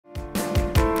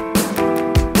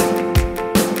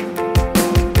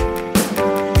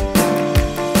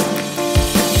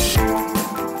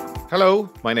Hello,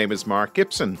 my name is Mark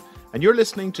Gibson, and you're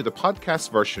listening to the podcast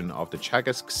version of the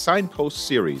Teagasc Signpost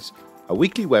series, a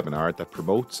weekly webinar that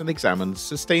promotes and examines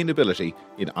sustainability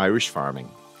in Irish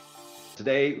farming.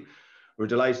 Today, we're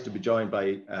delighted to be joined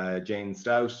by Jane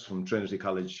Stout from Trinity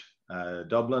College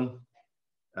Dublin.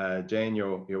 Jane,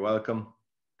 you're welcome.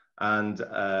 And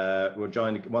we're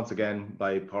joined once again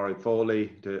by Padraig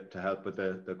Foley to help with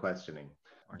the questioning.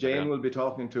 Jane will be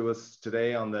talking to us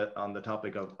today on the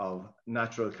topic of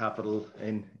natural capital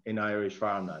in Irish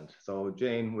farmland. So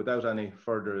Jane, without any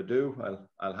further ado,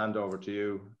 I'll hand over to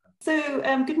you. So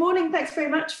good morning. Thanks very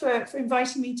much for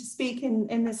inviting me to speak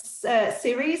in this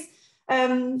series.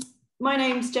 My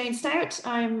name's Jane Stout.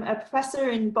 I'm a professor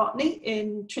in botany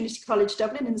in Trinity College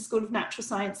Dublin in the School of Natural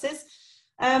Sciences.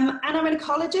 And I'm an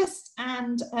ecologist,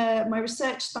 and my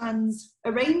research spans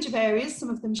a range of areas, some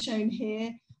of them shown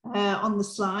here on the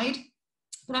slide.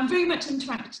 But I'm very much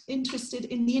interested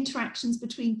in the interactions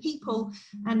between people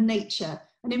and nature.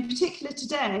 And in particular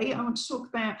today, I want to talk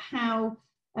about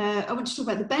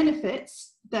the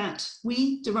benefits that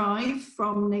we derive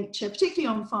from nature,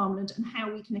 particularly on farmland, and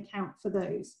how we can account for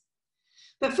those.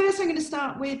 But first, I'm going to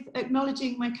start with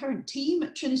acknowledging my current team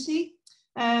at Trinity.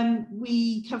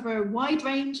 We cover a wide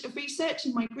range of research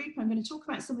in my group. I'm going to talk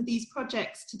about some of these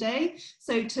projects today.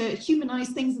 So to humanise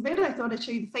things a bit, I thought I'd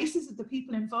show you the faces of the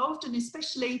people involved, and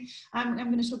especially I'm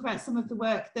going to talk about some of the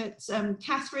work that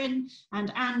Catherine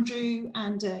and Andrew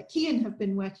and Cian have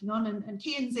been working on, and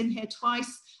Cian's in here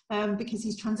twice because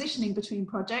he's transitioning between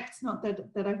projects, not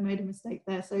that I've made a mistake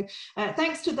there. So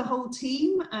thanks to the whole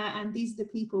team, and these are the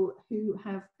people who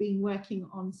have been working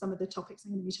on some of the topics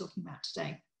I'm going to be talking about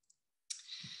today.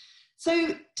 So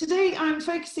today I'm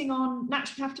focusing on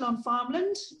natural capital on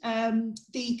farmland.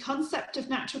 The concept of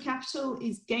natural capital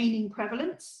is gaining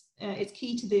prevalence. It's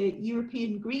key to the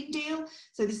European Green Deal.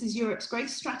 So this is Europe's growth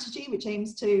strategy, which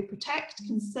aims to protect,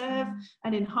 conserve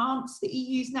and enhance the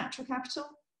EU's natural capital.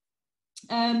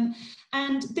 And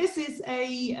this is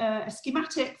a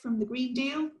schematic from the Green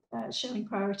Deal showing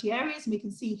priority areas, and we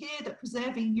can see here that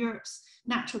preserving Europe's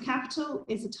natural capital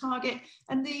is a target.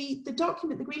 And the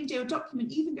Green Deal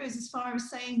document even goes as far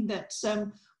as saying that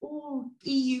all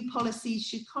EU policies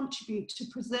should contribute to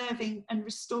preserving and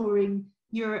restoring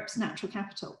Europe's natural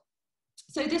capital.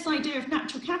 So this idea of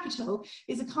natural capital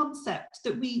is a concept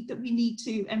that we need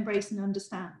to embrace and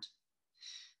understand.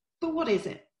 But what is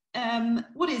it?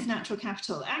 What is natural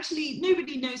capital? Actually,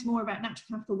 nobody knows more about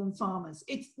natural capital than farmers.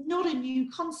 It's not a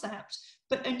new concept,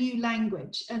 but a new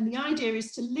language. And the idea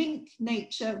is to link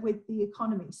nature with the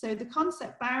economy. So the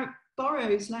concept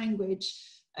borrows language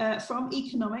from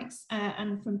economics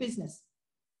and from business.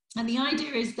 And the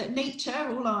idea is that nature,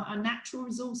 all our natural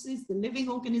resources, the living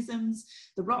organisms,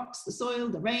 the rocks, the soil,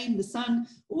 the rain, the sun,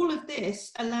 all of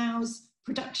this allows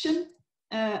production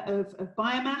of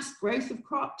biomass, growth of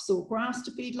crops or grass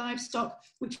to feed livestock,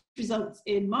 which results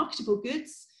in marketable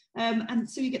goods. And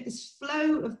so you get this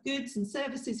flow of goods and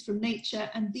services from nature,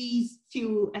 and these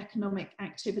fuel economic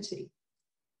activity.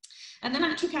 And the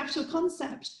natural capital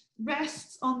concept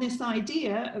rests on this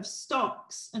idea of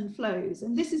stocks and flows.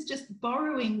 And this is just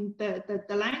borrowing the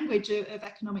language of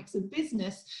economics and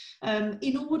business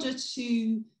in order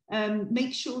to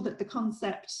make sure that the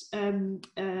concept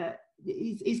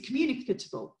is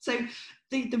communicable. So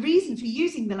the reason for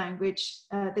using the language,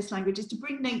 this language, is to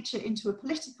bring nature into a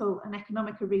political and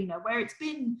economic arena where it's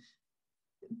been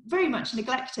very much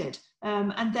neglected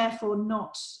and therefore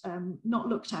not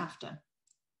looked after.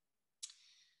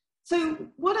 So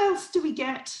what else do we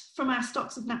get from our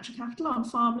stocks of natural capital on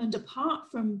farmland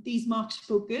apart from these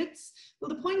marketable goods? Well,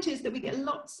 the point is that we get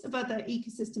lots of other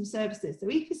ecosystem services. So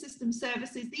ecosystem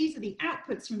services, these are the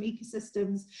outputs from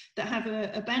ecosystems that have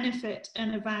a benefit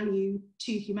and a value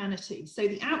to humanity. So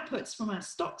the outputs from our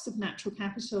stocks of natural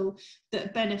capital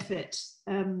that benefit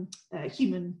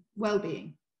human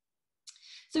well-being.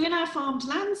 So in our farmed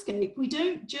landscape, we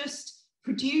don't just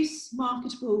produce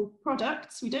marketable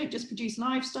products, we don't just produce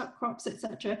livestock, crops,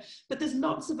 etc., but there's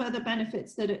lots of other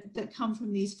benefits that come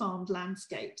from these farmed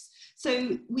landscapes.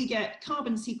 So we get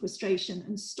carbon sequestration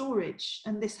and storage,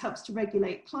 and this helps to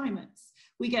regulate climates.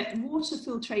 We get water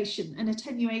filtration and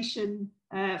attenuation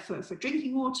for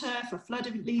drinking water, for flood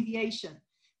alleviation.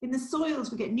 In the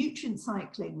soils, we get nutrient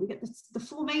cycling, we get the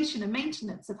formation and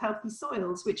maintenance of healthy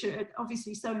soils, which are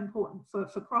obviously so important for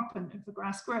crop and for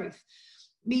grass growth,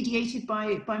 mediated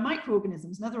by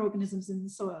microorganisms and other organisms in the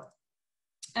soil.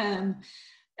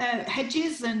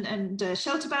 Hedges and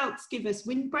shelter belts give us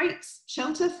windbreaks,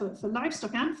 shelter for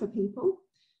livestock and for people.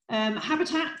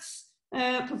 Habitats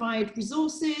provide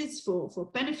resources for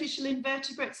beneficial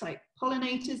invertebrates like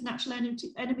pollinators, natural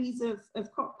enemies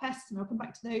of crop pests, and I'll come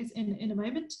back to those in a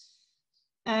moment.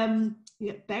 You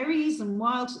get berries and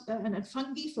and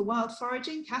fungi for wild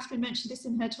foraging. Catherine mentioned this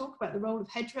in her talk about the role of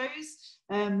hedgerows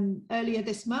earlier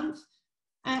this month.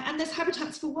 And there's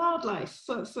habitats for wildlife,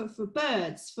 for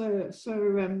birds, for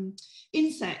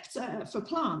insects, for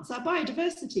plants, our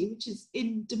biodiversity, which is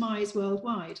in demise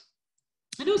worldwide.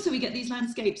 And also we get these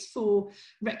landscapes for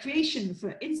recreation,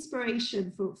 for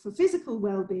inspiration, for physical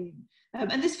well-being.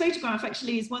 And this photograph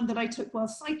actually is one that I took while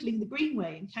cycling the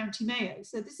Greenway in County Mayo.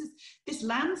 So this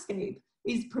landscape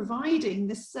is providing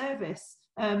this service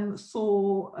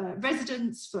for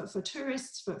residents, for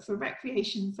tourists, for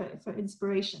recreation, for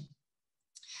inspiration.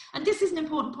 And this is an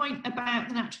important point about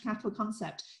the natural capital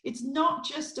concept. It's not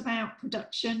just about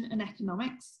production and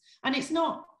economics, and it's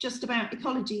not just about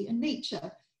ecology and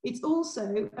nature. It's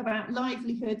also about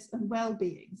livelihoods and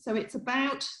well-being. So it's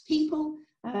about people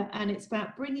and it's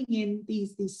about bringing in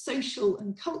these social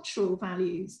and cultural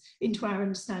values into our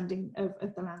understanding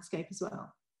of the landscape as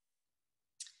well.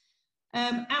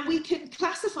 And we can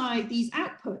classify these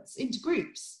outputs into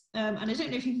groups. And I don't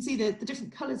know if you can see the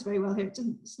different colours very well here.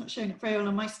 It's not showing up very well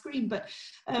on my screen, but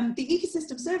the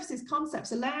ecosystem services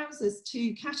concepts allows us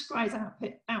to categorise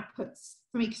outputs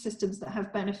from ecosystems that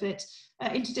have benefit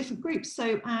into different groups.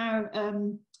 So our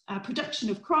production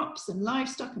of crops and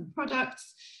livestock and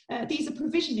products, these are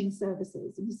provisioning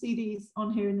services. And you see these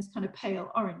on here in this kind of pale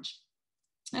orange.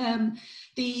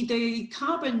 The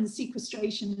carbon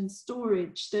sequestration and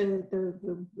storage,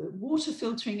 the water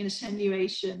filtering and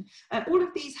attenuation, all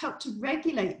of these help to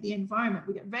regulate the environment.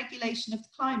 We get regulation of the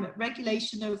climate,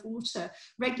 regulation of water,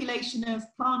 regulation of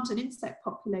plant and insect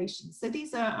populations. So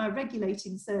these are our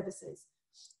regulating services.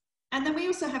 And then we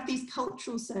also have these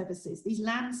cultural services, these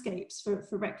landscapes for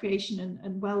recreation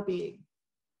and well-being.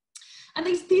 And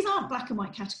these aren't black and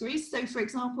white categories. So for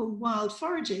example, wild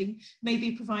foraging may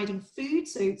be providing food,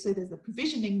 so there's the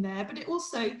provisioning there, but it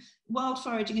also, wild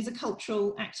foraging is a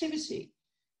cultural activity.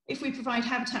 If we provide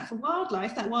habitat for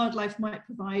wildlife, that wildlife might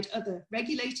provide other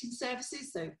regulating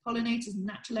services, so pollinators and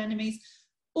natural enemies,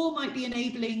 or might be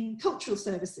enabling cultural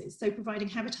services, so providing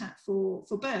habitat for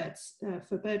birds,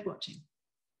 for bird watching.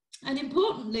 And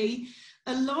importantly,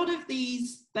 a lot of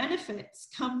these benefits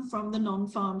come from the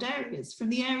non-farmed areas, from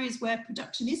the areas where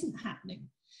production isn't happening.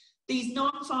 These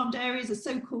non-farmed areas are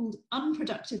so-called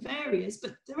unproductive areas,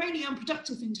 but they're only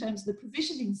unproductive in terms of the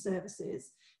provisioning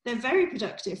services. They're very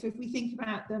productive if we think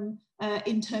about them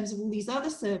in terms of all these other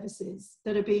services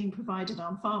that are being provided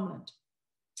on farmland.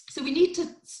 So we need to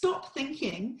stop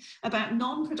thinking about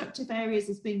non-productive areas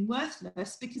as being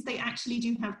worthless, because they actually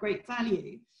do have great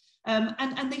value.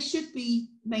 And they should be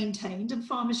maintained, and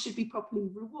farmers should be properly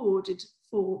rewarded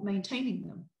for maintaining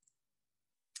them.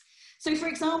 So for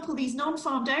example, these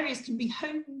non-farmed areas can be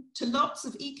home to lots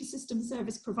of ecosystem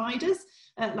service providers,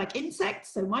 like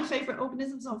insects. So my favourite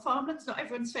organisms on farmlands, not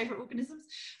everyone's favourite organisms,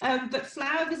 but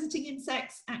flower visiting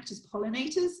insects act as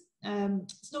pollinators.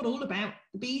 It's not all about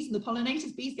the bees and the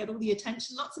pollinators. Bees get all the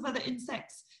attention. Lots of other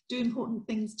insects do important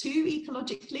things too,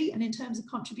 ecologically, and in terms of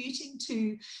contributing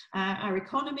to our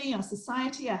economy, our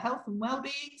society, our health and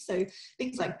well-being. So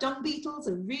things like dung beetles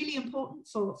are really important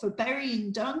for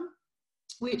burying dung,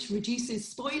 which reduces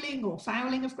spoiling or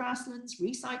fouling of grasslands,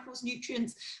 recycles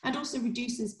nutrients, and also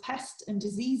reduces pest and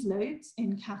disease loads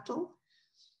in cattle.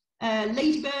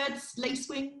 Ladybirds,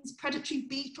 lacewings, predatory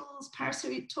beetles,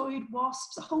 parasitoid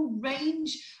wasps, a whole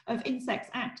range of insects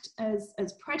act as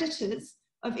predators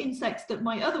of insects that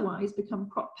might otherwise become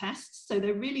crop pests. So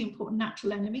they're really important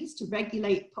natural enemies to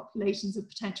regulate populations of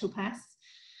potential pests.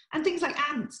 And things like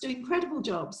ants do incredible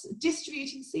jobs,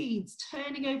 distributing seeds,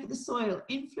 turning over the soil,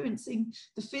 influencing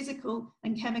the physical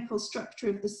and chemical structure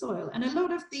of the soil. And a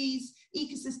lot of these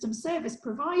ecosystem service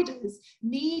providers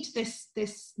need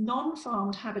this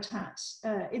non-farmed habitat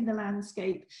in the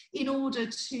landscape in order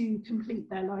to complete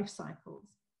their life cycles.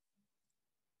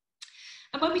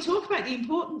 And when we talk about the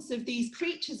importance of these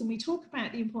creatures and we talk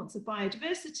about the importance of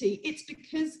biodiversity, it's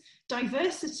because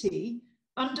diversity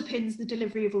underpins the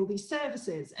delivery of all these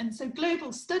services. And so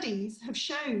global studies have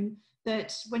shown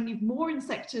that when you've more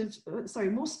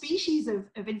species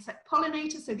of insect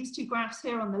pollinators, so these two graphs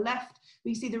here on the left,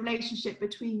 we see the relationship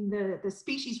between the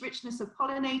species richness of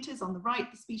pollinators, on the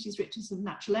right, the species richness of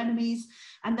natural enemies,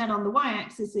 and then on the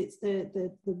y-axis, it's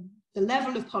the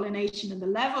level of pollination and the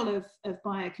level of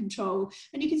biocontrol.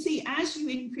 And you can see as you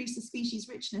increase the species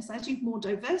richness, as you have more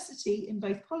diversity in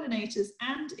both pollinators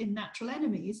and in natural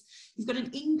enemies, you've got an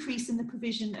increase in the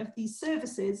provision of these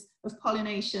services of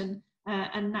pollination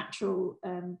and natural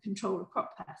control of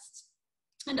crop pests.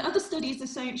 And other studies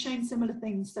have shown similar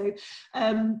things. So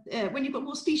when you've got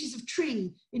more species of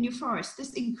tree in your forest,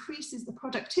 this increases the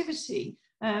productivity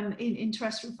in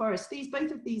terrestrial forests.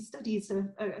 Both of these studies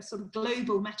are sort of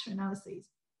global meta-analyses.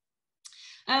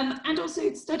 And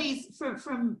also studies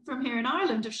from here in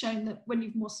Ireland have shown that when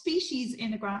you've more species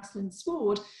in a grassland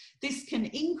sward, this can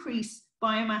increase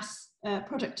biomass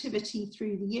productivity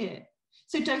through the year.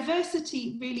 So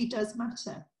diversity really does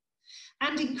matter.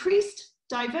 And increased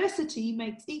diversity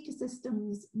makes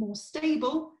ecosystems more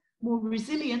stable, more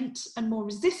resilient, and more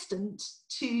resistant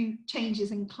to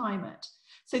changes in climate.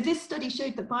 So this study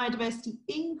showed that biodiversity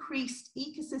increased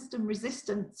ecosystem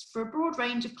resistance for a broad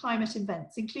range of climate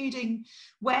events, including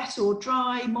wet or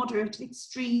dry, moderate,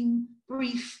 extreme,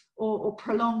 brief, or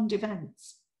prolonged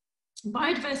events.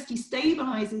 Biodiversity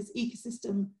stabilizes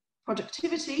ecosystem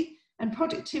productivity and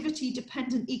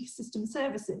productivity-dependent ecosystem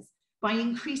services by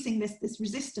increasing this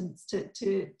resistance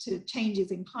to changes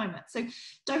in climate. So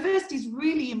diversity is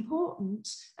really important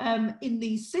in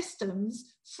these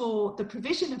systems for the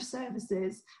provision of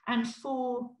services and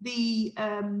for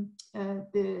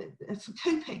for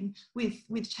coping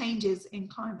with changes in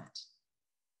climate.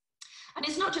 And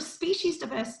it's not just species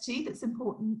diversity that's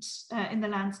important in the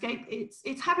landscape,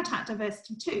 it's habitat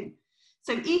diversity too.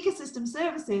 So ecosystem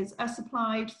services are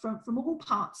supplied from all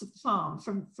parts of the farm,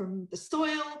 from the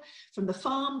soil, from the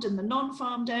farmed and the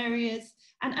non-farmed areas,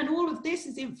 and all of this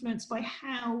is influenced by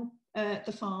how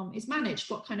the farm is managed,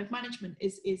 what kind of management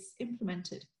is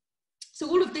implemented. So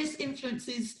all of this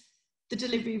influences the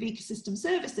delivery of ecosystem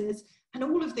services, and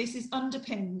all of this is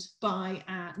underpinned by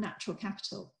natural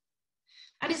capital.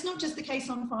 And it's not just the case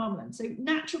on farmland. So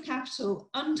natural capital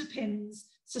underpins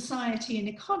society and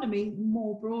economy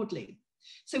more broadly.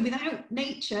 So without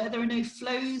nature, there are no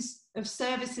flows of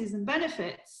services and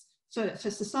benefits for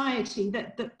society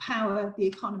that power the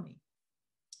economy.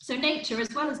 So nature,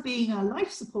 as well as being our life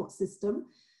support system,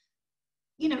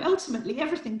 you know, ultimately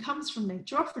everything comes from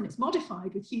nature. Often it's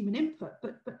modified with human input,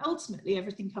 but ultimately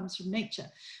everything comes from nature.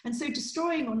 And so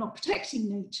destroying or not protecting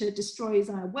nature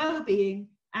destroys our well-being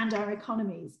and our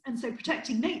economies. And so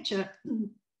protecting nature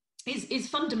is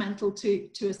fundamental to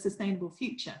a sustainable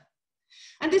future.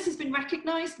 And this has been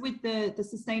recognised with the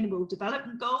Sustainable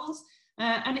Development Goals,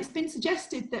 and it's been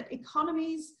suggested that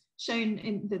economies shown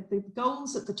in the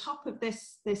goals at the top of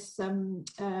this so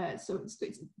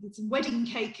it's a wedding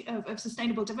cake of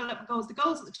Sustainable Development Goals. The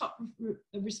goals at the top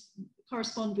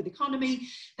correspond with economy,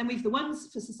 then we've the ones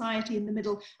for society in the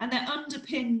middle, and they're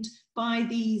underpinned by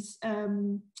these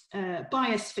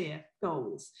biosphere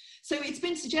goals. So it's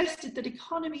been suggested that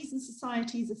economies and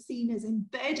societies are seen as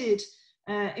embedded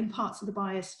in parts of the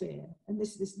biosphere, and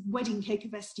this wedding cake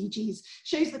of SDGs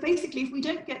shows that basically if we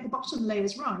don't get the bottom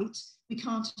layers right, we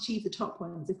can't achieve the top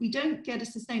ones. If we don't get a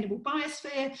sustainable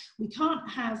biosphere, we can't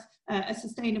have a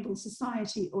sustainable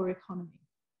society or economy.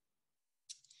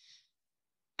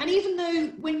 And even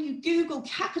though when you Google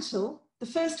capital, the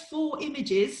first 4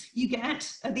 images you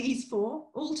get are these 4,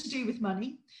 all to do with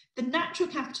money, the natural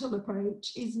capital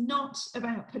approach is not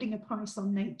about putting a price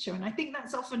on nature. And I think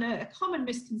that's often a common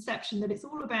misconception, that it's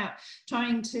all about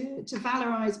trying to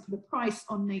valorize, put a price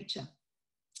on nature.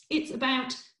 It's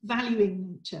about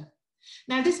valuing nature.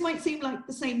 Now, this might seem like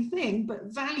the same thing, but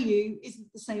value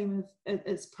isn't the same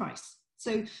as price.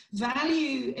 So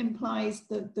value implies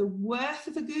the worth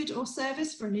of a good or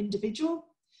service for an individual,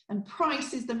 and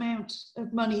price is the amount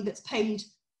of money that's paid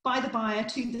by the buyer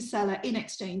to the seller in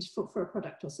exchange for a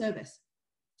product or service.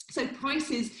 So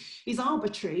price is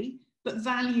arbitrary, but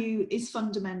value is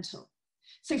fundamental.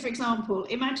 So for example,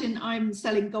 imagine I'm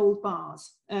selling gold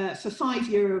bars for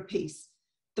 €5 a piece.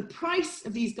 The price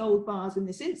of these gold bars in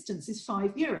this instance is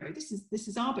 €5. This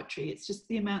is arbitrary. It's just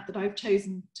the amount that I've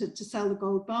chosen to sell the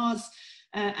gold bars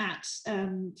at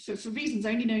for reasons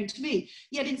only known to me.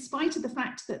 Yet in spite of the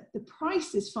fact that the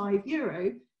price is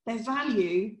 €5, their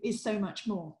value is so much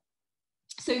more.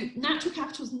 So natural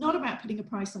capital is not about putting a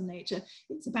price on nature,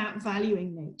 it's about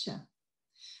valuing nature.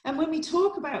 And when we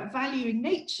talk about valuing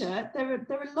nature, there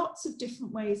are lots of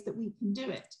different ways that we can do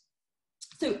it.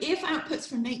 So if outputs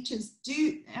from nature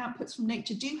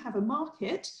do have a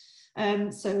market,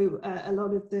 so a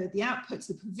lot of the outputs,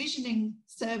 the provisioning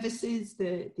services,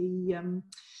 the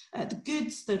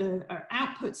goods that are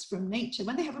outputs from nature,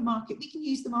 when they have a market, we can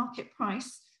use the market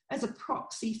price as a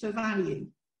proxy for value.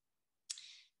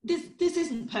 This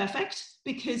isn't perfect,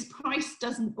 because price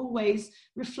doesn't always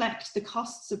reflect the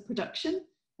costs of production,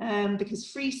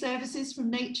 because free services from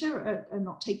nature are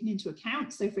not taken into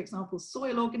account. So for example,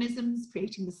 soil organisms,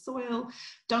 creating the soil,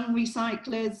 dung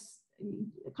recyclers,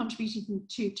 contributing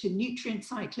to nutrient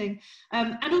cycling,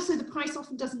 and also the price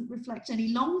often doesn't reflect any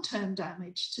long-term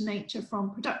damage to nature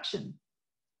from production.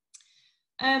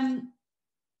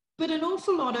 But an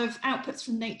awful lot of outputs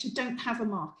from nature don't have a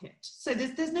market. So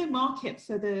there's no market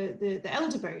for the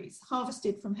elderberries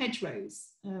harvested from hedgerows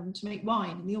to make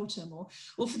wine in the autumn,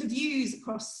 or for the views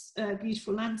across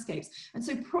beautiful landscapes. And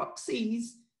so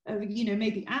proxies of, you know,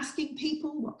 maybe asking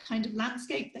people what kind of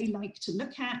landscape they like to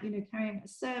look at, you know, carrying out a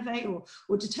survey,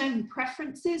 or determining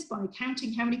preferences by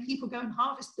counting how many people go and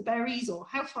harvest the berries or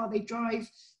how far they drive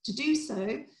to do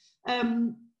so.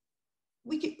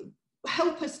 We could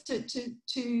help us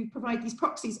to provide these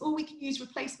proxies, or we can use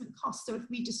replacement costs. So if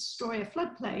we destroy a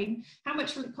floodplain, how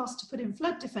much will it cost to put in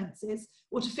flood defences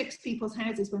or to fix people's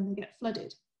houses when they get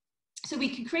flooded? So we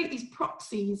can create these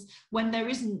proxies when there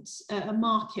isn't a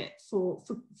market for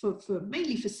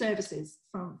mainly for services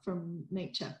from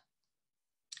nature.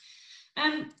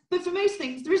 But for most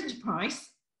things, there isn't a price,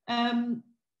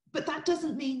 but that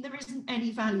doesn't mean there isn't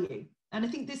any value. And I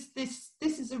think this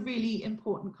is a really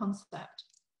important concept.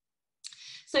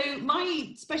 So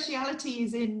my speciality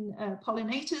is in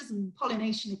pollinators and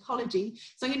pollination ecology.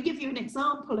 So I'm going to give you an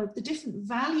example of the different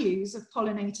values of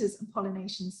pollinators and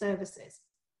pollination services.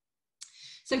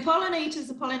 So pollinators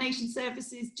and pollination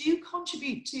services do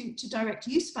contribute to direct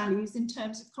use values in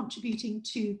terms of contributing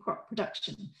to crop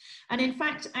production. And in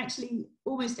fact, actually,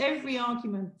 almost every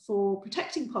argument for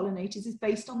protecting pollinators is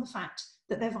based on the fact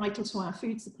that they're vital to our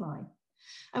food supply.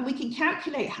 And we can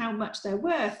calculate how much they're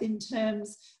worth in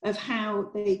terms of how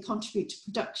they contribute to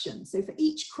production. So for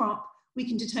each crop, we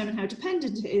can determine how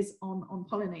dependent it is on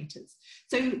pollinators.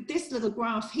 So this little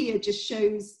graph here just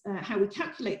shows how we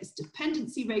calculate this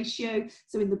dependency ratio.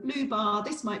 So in the blue bar,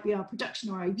 this might be our production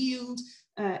or our yield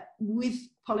with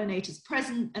pollinators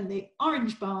present, and the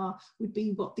orange bar would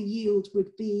be what the yield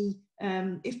would be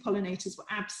if pollinators were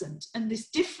absent. And this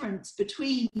difference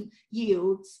between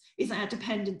yields is our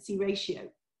dependency ratio.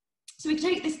 So we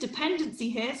take this dependency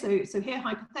here, so here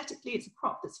hypothetically it's a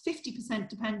crop that's 50%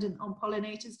 dependent on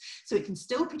pollinators, so it can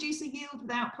still produce a yield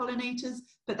without pollinators,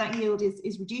 but that yield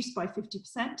is reduced by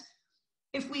 50%.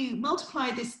 If we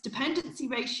multiply this dependency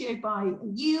ratio by a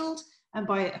yield and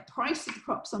by a price of the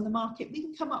crops on the market, we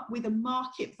can come up with a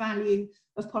market value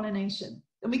of pollination.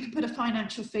 And we can put a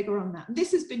financial figure on that. And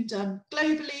this has been done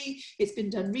globally, it's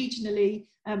been done regionally,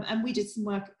 and we did some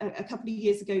work a couple of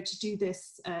years ago to do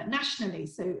this nationally.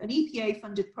 So an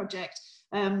EPA-funded project,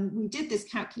 we did this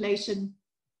calculation,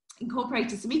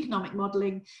 incorporated some economic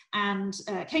modelling, and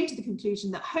came to the conclusion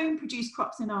that home-produced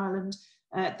crops in Ireland,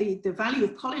 the value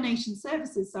of pollination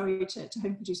services, to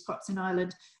home-produced crops in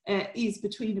Ireland is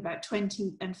between about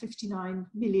 20 and 59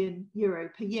 million euro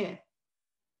per year.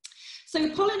 So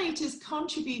pollinators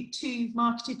contribute to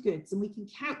marketed goods, and we can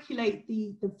calculate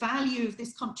the value of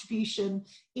this contribution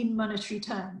in monetary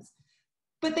terms.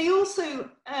 But they also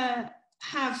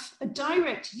have a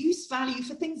direct use value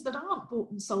for things that aren't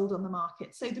bought and sold on the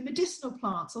market. So the medicinal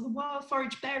plants or the wild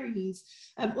forage berries,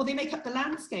 or they make up the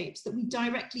landscapes that we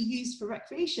directly use for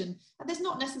recreation. And there's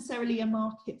not necessarily a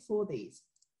market for these.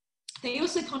 They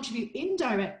also contribute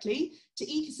indirectly to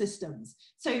ecosystems.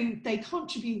 So they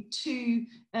contribute to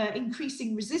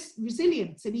increasing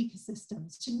resilience in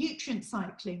ecosystems, to nutrient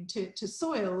cycling, to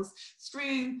soils,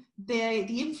 through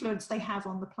the influence they have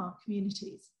on the plant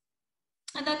communities.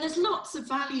 And then there's lots of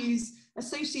values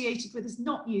associated with us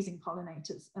not using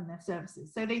pollinators and their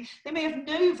services. So they may have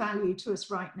no value to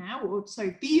us right now, or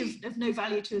so be of no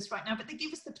value to us right now, but they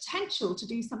give us the potential to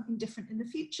do something different in the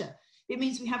future. It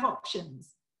means we have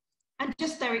options. And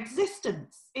just their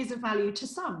existence is of value to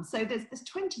some. So there's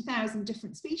 20,000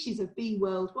 different species of bee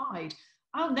worldwide.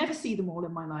 I'll never see them all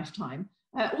in my lifetime,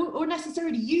 or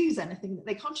necessarily use anything that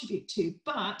they contribute to,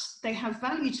 but they have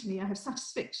value to me. I have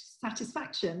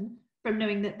satisfaction from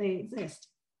knowing that they exist.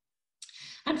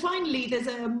 And finally, there's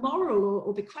a moral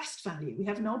or bequest value. We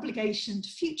have an obligation to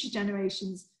future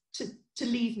generations to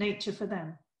leave nature for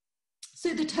them.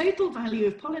 So the total value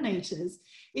of pollinators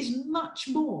is much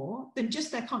more than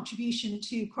just their contribution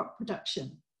to crop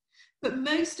production. But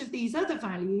most of these other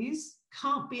values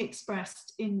can't be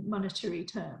expressed in monetary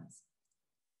terms.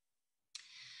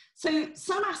 So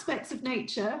some aspects of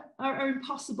nature are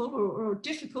impossible or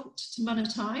difficult to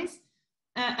monetize,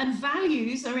 and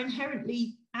values are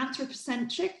inherently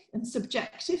anthropocentric and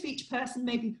subjective. Each person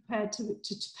may be prepared to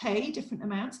pay different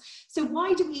amounts. So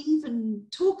why do we even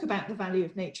talk about the value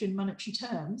of nature in monetary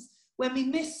terms when we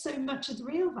miss so much of the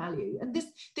real value? And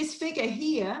this figure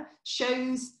here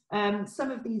shows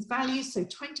some of these values. So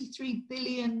 $23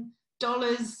 billion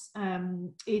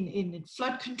in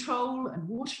flood control and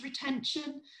water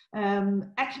retention.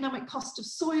 Economic cost of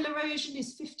soil erosion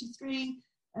is 53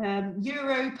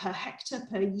 euro per hectare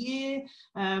per year.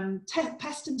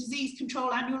 Pest and disease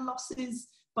control annual losses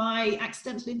by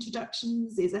accidental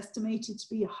introductions is estimated to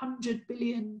be $100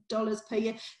 billion per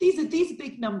year. These are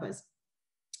big numbers.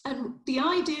 And the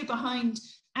idea behind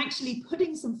actually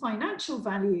putting some financial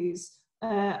values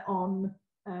on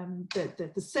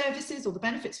the services or the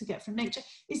benefits we get from nature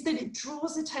is that it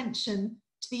draws attention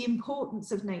to the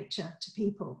importance of nature to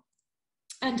people.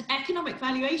 And economic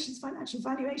valuations, financial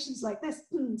valuations like this,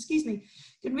 excuse me,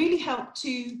 can really help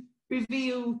to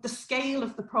reveal the scale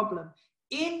of the problem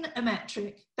in a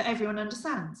metric that everyone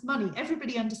understands. Money,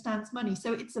 everybody understands money.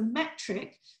 So it's a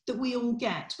metric that we all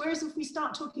get. Whereas if we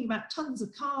start talking about tons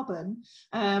of carbon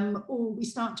or we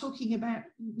start talking about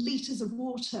litres of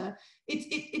water,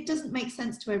 it doesn't make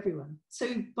sense to everyone.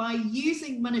 So by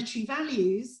using monetary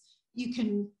values, you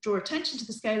can draw attention to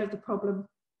the scale of the problem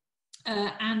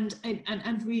and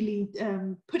really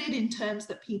put it in terms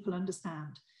that people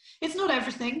understand. It's not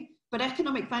everything, but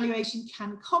economic valuation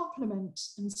can complement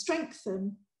and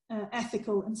strengthen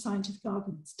ethical and scientific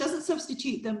arguments. Doesn't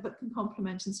substitute them, but can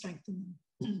complement and strengthen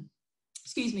them.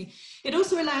 Excuse me. It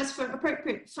also allows for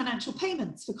appropriate financial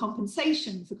payments, for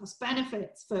compensation, for cost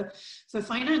benefits, for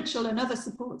financial and other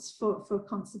supports for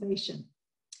conservation.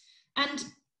 And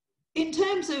in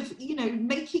terms of,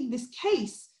 making this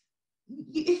case,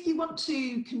 if you want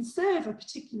to conserve a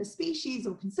particular species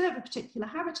or conserve a particular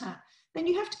habitat, then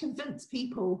you have to convince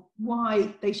people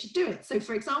why they should do it. So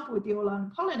for example, with the All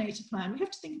Ireland Pollinator Plan, we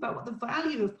have to think about what the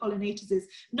value of pollinators is,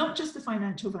 not just the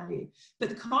financial value, but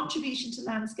the contribution to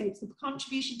landscapes, the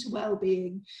contribution to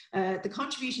well-being, the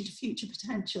contribution to future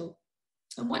potential.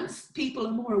 And once people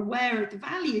are more aware of the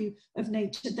value of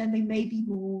nature, then they may be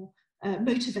more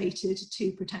motivated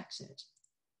to protect it.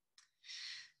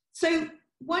 So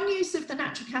one use of the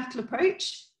natural capital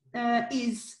approach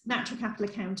is natural capital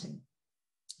accounting.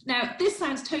 Now, this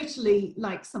sounds totally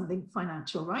like something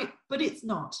financial, right? But it's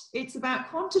not. It's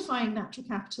about quantifying natural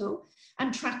capital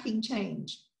and tracking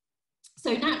change.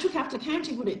 So natural capital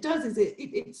accounting, what it does is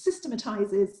it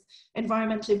systematizes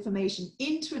environmental information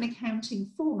into an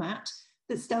accounting format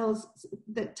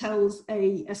that tells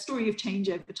a story of change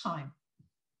over time.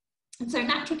 And so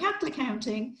natural capital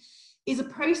accounting is a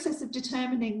process of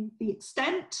determining the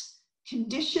extent,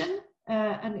 condition,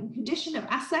 and condition of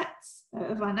assets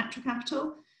of our natural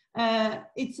capital.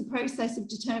 It's a process of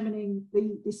determining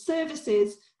the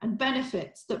services and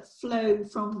benefits that flow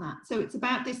from that. So it's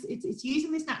about this, it's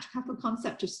using this natural capital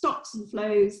concept of stocks and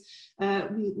flows.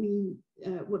 We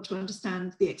want to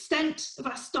understand the extent of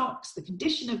our stocks, the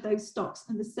condition of those stocks,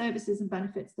 and the services and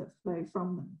benefits that flow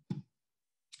from them.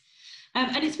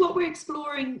 And it's what we're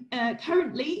exploring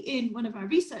currently in one of our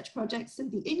research projects, so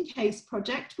the INCASE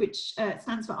project, which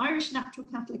stands for Irish Natural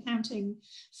Capital Accounting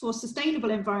for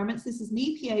Sustainable Environments. This is an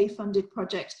EPA-funded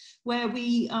project where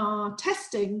we are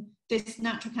testing this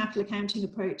natural capital accounting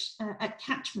approach at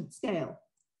catchment scale.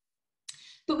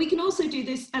 But we can also do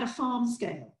this at a farm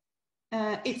scale.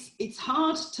 It's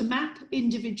hard to map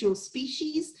individual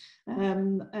species.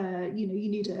 You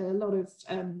need a lot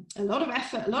of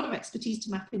effort, a lot of expertise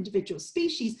to map individual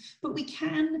species, but we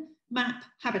can map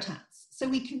habitats. So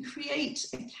we can create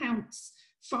accounts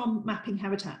from mapping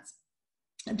habitats.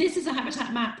 This is a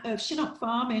habitat map of Chinook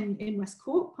Farm in West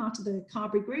Cork, part of the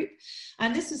Carberry Group.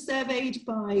 And this was surveyed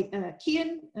by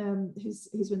Cian, who's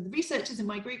one of the researchers in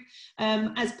my group,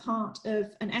 as part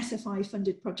of an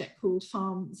SFI-funded project called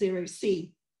Farm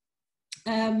 0C.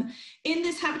 In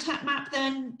this habitat map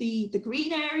then, the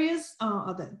green areas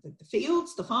are the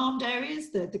fields, the farmed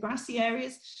areas, the grassy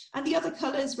areas, and the other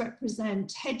colours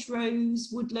represent hedgerows,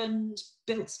 woodland,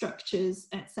 built structures,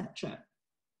 etc.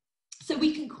 So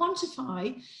we can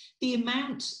quantify the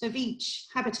amount of each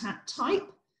habitat type,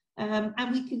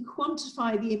 and we can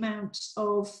quantify the amount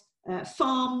of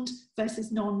farmed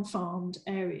versus non-farmed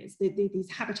areas, these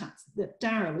habitats that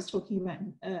Dara was talking about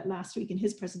last week in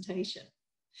his presentation.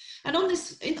 And on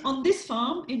this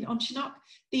farm, on Chinook,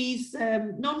 these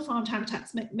non-farmed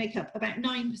habitats make up about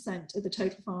 9% of the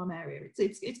total farm area.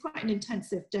 It's quite an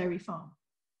intensive dairy farm.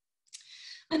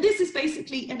 And this is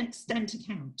basically an extent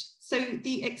account. So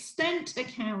the extent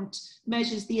account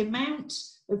measures the amount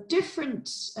of different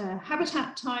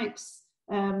habitat types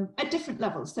at different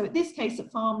levels. So in this case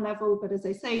at farm level, but as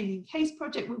I say in the INCASE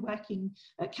project, we're working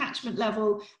at catchment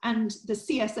level, and the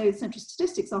CSO, the Central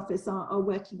Statistics Office, are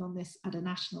working on this at a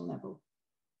national level.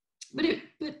 But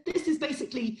this is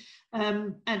basically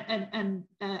a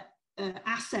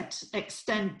asset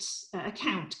extent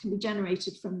account can be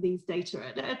generated from these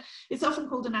data. It's often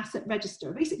called an asset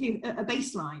register, basically a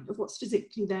baseline of what's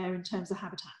physically there in terms of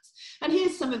habitats. And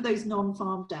here's some of those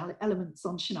non-farmed elements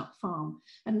on Chinook Farm.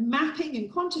 And mapping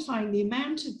and quantifying the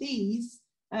amount of these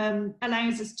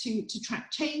allows us to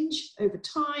track change over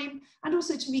time and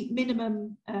also to meet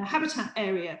minimum habitat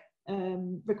area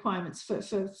requirements for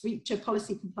future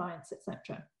policy compliance,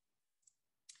 etc.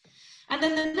 And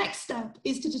then the next step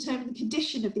is to determine the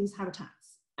condition of these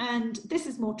habitats. And this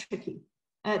is more tricky.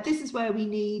 This is where we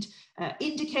need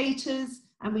indicators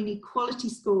and we need quality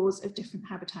scores of different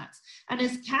habitats. And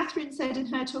as Catherine said in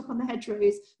her talk on the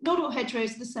hedgerows, not all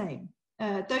hedgerows are the same.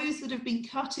 Those that have been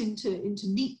cut into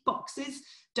neat boxes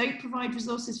don't provide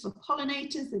resources for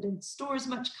pollinators, they don't store as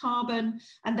much carbon,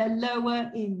 and they're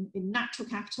lower in natural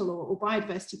capital or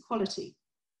biodiversity quality.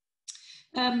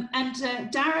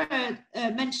 Dara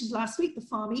mentioned last week the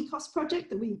Farm Ecos project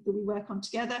that we work on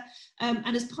together.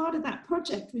 And as part of that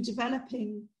project, we're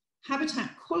developing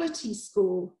habitat quality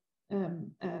score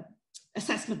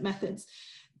assessment methods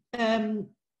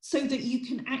so that you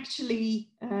can actually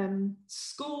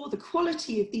score the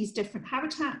quality of these different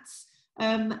habitats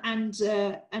and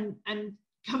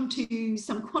come to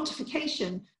some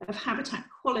quantification of habitat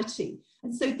quality.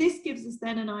 And so this gives us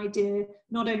then an idea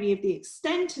not only of the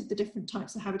extent of the different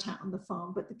types of habitat on the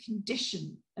farm, but the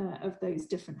condition of those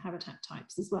different habitat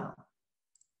types as well.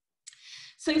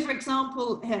 So for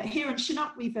example, here in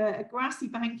Chinook, we've a grassy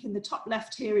bank in the top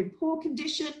left here in poor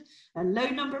condition, a low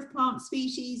number of plant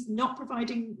species, not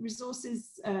providing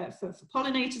resources for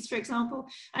pollinators, for example.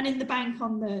 And in the bank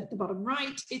on the bottom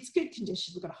right, it's good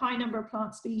condition. We've got a high number of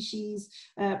plant species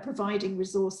providing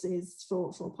resources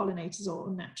for pollinators or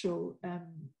natural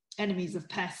enemies of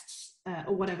pests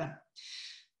or whatever.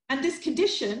 And this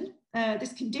condition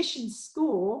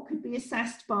score could be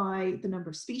assessed by the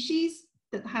number of species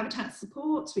that the habitat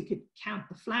supports. We could count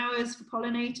the flowers for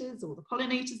pollinators or the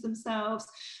pollinators themselves,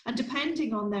 and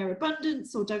depending on their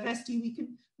abundance or diversity, we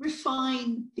can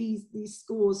refine these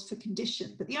scores for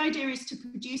condition. But the idea is to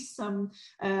produce some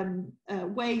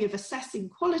way of assessing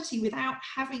quality without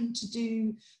having to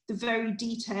do the very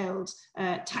detailed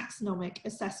taxonomic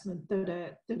assessment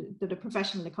that a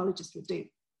professional ecologist would do.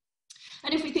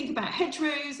 And if we think about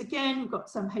hedgerows, again, we've got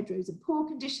some hedgerows in poor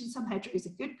condition, some hedgerows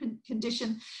in good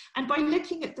condition. And by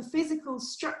looking at the physical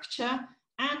structure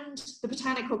and the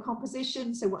botanical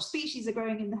composition, so what species are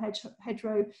growing in the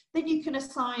hedgerow, then you can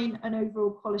assign an overall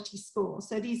quality score.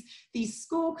 So these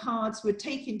scorecards would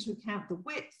take into account the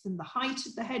width and the height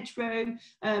of the hedgerow,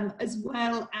 as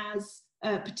well as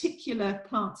particular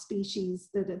plant species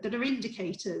that are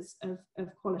indicators of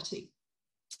quality.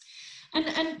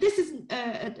 And this isn't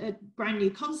a brand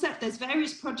new concept. There's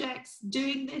various projects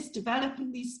doing this,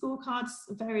 developing these scorecards,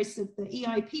 various of the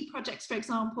EIP projects, for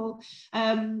example.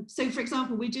 So for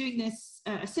example, we're doing this,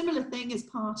 a similar thing as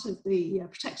part of the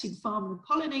Protecting Farmer and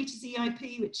Pollinators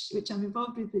EIP, which I'm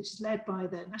involved with, which is led by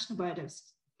the National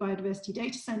Biodiversity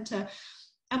Data Centre.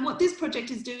 And what this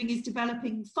project is doing is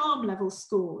developing farm level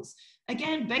scores,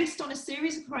 again, based on a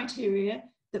series of criteria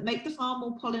that make the farm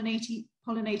more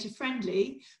pollinator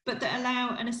friendly, but that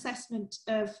allow an assessment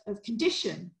of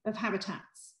condition of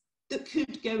habitats that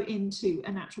could go into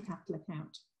a natural capital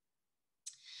account.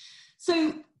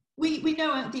 So we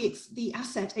know the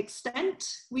asset extent,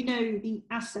 we know the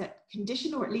asset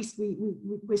condition, or at least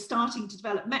we're starting to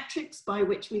develop metrics by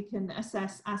which we can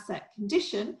assess asset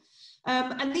condition.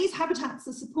 And these habitats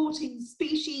are supporting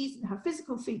species and have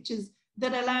physical features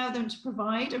that allow them to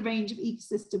provide a range of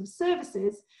ecosystem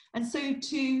services. And so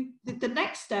the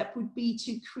next step would be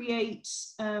to create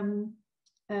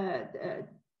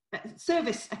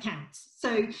service accounts.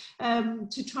 So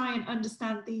to try and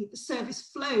understand the service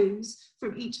flows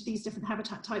from each of these different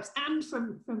habitat types and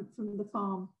from the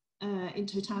farm in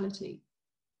totality.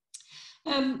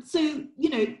 So, you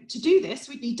know, to do this,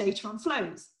 we'd need data on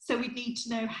flows. So we'd need to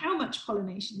know how much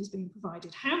pollination is being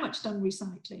provided, how much dung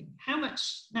recycling, how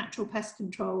much natural pest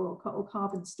control or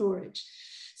carbon storage.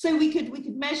 So we could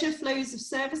measure flows of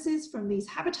services from these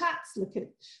habitats, look at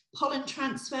pollen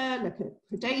transfer, look at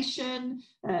predation,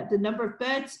 the number of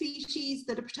bird species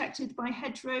that are protected by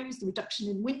hedgerows, the reduction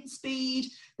in wind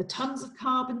speed, the tons of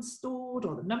carbon stored,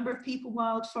 or the number of people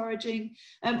wild foraging,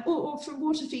 or from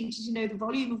water features, you know, the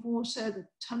volume of water, the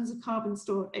tons of carbon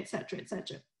stored, etc.,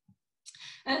 etc.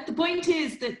 The point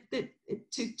is that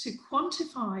to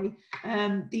quantify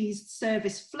these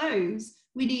service flows,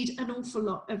 we need an awful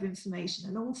lot of information,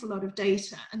 an awful lot of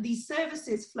data. And these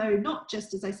services flow not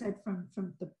just, as I said, from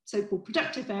the so-called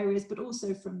productive areas, but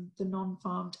also from the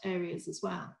non-farmed areas as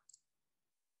well.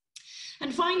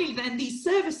 And finally, then these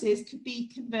services could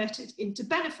be converted into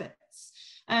benefits.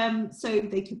 So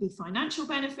they could be financial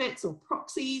benefits or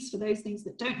proxies for those things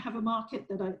that don't have a market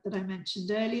that I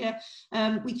mentioned earlier.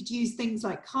 We could use things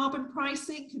like carbon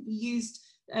pricing, could be used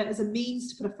as a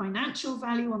means to put a financial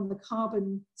value on the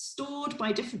carbon stored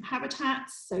by different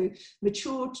habitats. So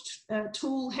mature,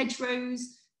 tall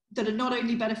hedgerows that are not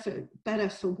only better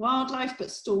for wildlife,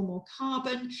 but store more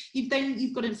carbon.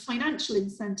 You've got a financial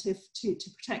incentive to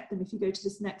protect them if you go to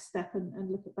this next step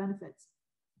and look at benefits.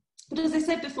 But as I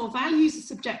said before, values are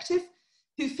subjective.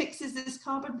 Who fixes this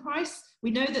carbon price?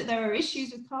 We know that there are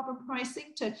issues with carbon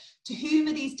pricing. To whom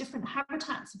are these different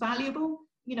habitats valuable?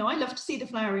 You know, I love to see the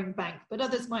flowering bank, but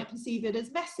others might perceive it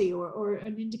as messy or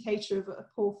an indicator of a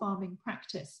poor farming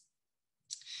practice.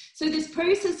 So this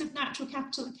process of natural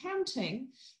capital accounting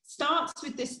starts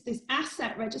with this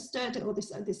asset register, or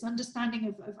this understanding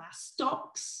of our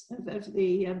stocks, of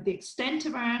the extent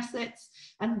of our assets,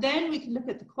 and then we can look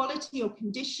at the quality or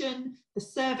condition, the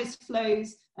service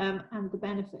flows, and the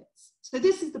benefits. So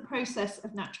this is the process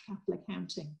of natural capital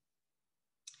accounting.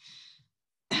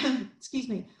 Excuse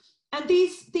me. And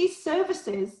these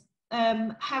services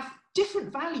have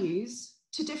different values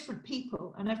to different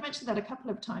people, and I've mentioned that a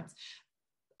couple of times.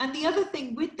 And the other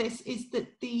thing with this is that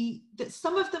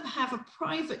some of them have a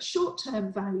private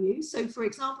short-term value. So for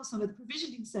example, some of the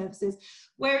provisioning services,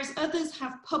 whereas others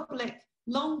have public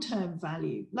long-term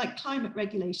value, like climate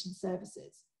regulation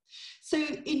services. So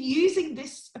in using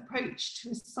this approach to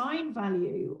assign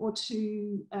value or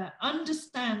to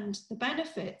understand the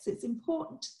benefits, it's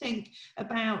important to think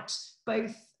about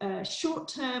both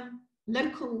short-term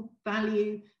local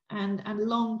value and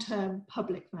long-term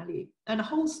public value, and a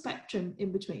whole spectrum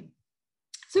in between.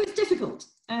 So it's difficult,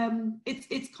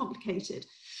 it's complicated.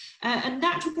 A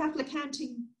natural capital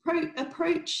accounting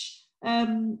approach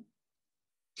has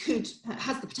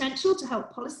the potential to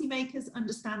help policymakers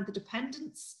understand the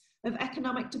dependence of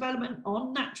economic development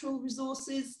on natural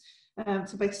resources,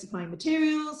 for both supplying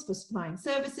materials, for supplying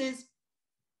services,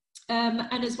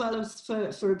 and as well as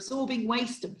for absorbing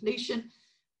waste and pollution.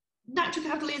 Natural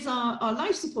capital is our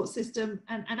life support system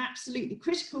and absolutely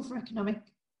critical for economic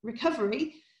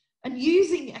recovery, and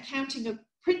using accounting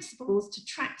principles to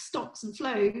track stocks and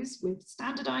flows with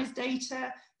standardized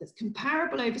data that's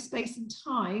comparable over space and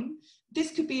time, this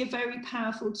could be a very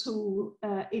powerful tool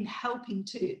in helping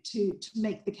to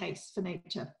make the case for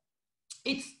nature.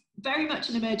 It's very much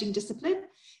an emerging discipline.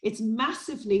 It's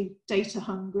massively data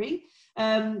hungry.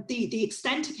 The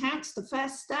extent accounts, the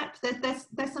first step,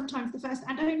 they're sometimes the first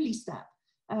and only step.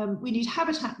 We need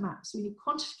habitat maps, we need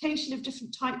quantification of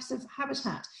different types of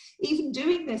habitat. Even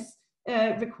doing this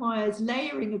requires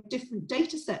layering of different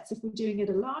data sets if we're doing it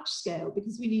at a large scale,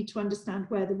 because we need to understand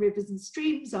where the rivers and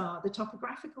streams are, the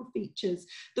topographical features,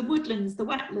 the woodlands, the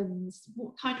wetlands,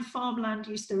 what kind of farmland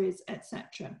use there is,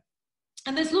 etc.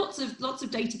 And there's lots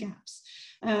of data gaps.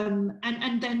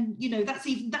 And then, you know,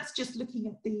 that's just looking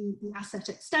at the asset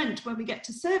extent. When we get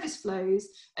to service flows,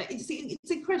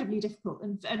 it's incredibly difficult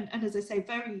and as I say,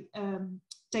 very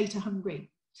data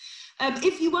hungry.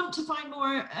 If you want to find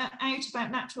more out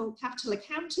about natural capital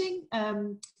accounting,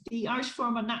 the Irish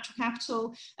Forum on Natural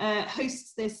Capital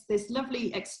hosts this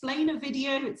lovely explainer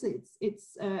video.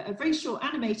 It's a very short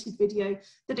animated video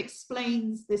that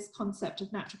explains this concept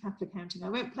of natural capital accounting. I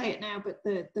won't play it now, but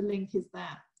the link is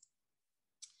there.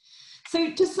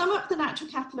 So to sum up the natural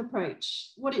capital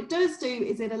approach, what it does do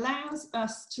is it allows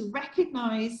us to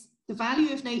recognise the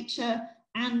value of nature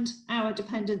and our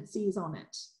dependencies on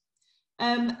it.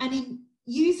 And in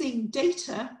using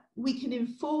data, we can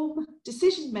inform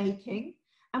decision making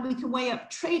and we can weigh up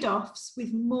trade-offs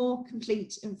with more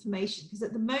complete information, because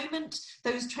at the moment,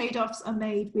 those trade-offs are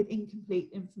made with incomplete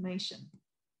information.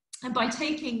 And by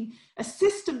taking a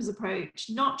systems approach,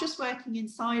 not just working in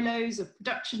silos of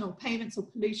production or payments or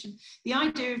pollution, the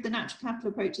idea of the natural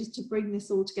capital approach is to bring this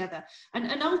all together.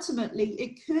 And ultimately,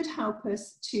 it could help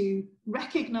us to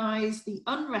recognise the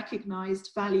unrecognised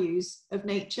values of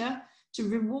nature, to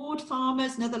reward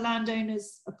farmers and other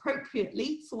landowners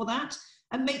appropriately for that,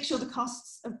 and make sure the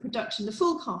costs of production, the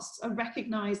full costs, are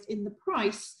recognised in the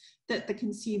price that the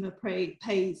consumer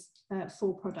pays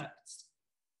for products.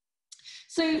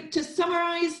 So to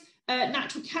summarise,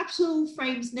 natural capital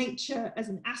frames nature as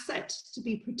an asset to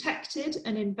be protected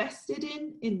and invested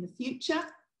in the future.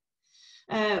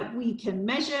 We can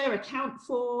measure, account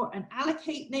for and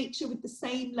allocate nature with the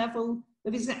same level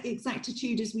of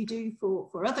exactitude as we do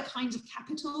for other kinds of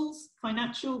capitals,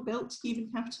 financial, built, human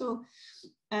capital.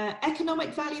 Economic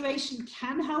valuation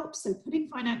can help, so putting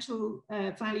financial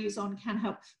values on can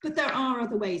help, but there are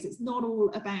other ways. It's not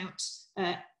all about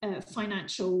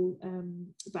financial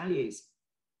values.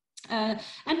 And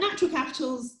natural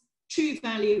capital's true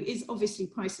value is obviously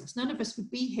priceless. None of us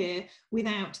would be here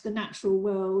without the natural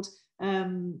world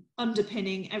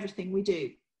underpinning everything we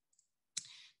do.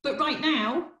 But right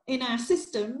now, in our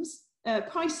systems,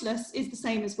 priceless is the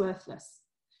same as worthless.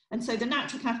 And so the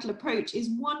natural capital approach is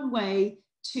one way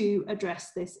to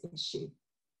address this issue.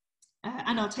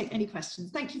 And I'll take any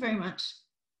questions. Thank you very much.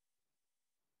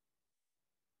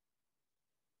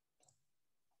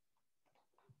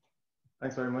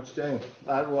 Thanks very much, Jane.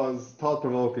 That was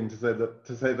thought-provoking, to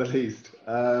say the least.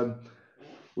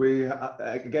 We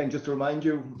again, just to remind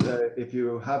you, if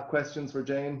you have questions for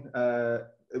Jane,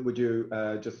 would you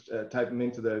just type them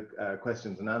into the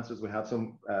questions and answers? We have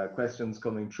some questions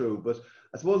coming through, but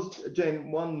I suppose,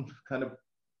 Jane, one kind of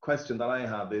question that I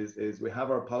have is we have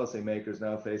our policymakers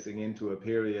now facing into a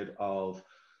period of,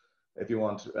 if you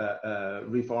want,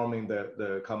 reforming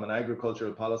the common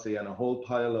agricultural policy, and a whole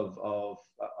pile of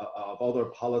other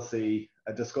policy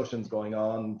discussions going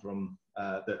on, from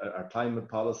our climate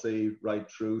policy right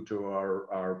through to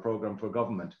our programme for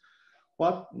government.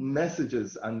 What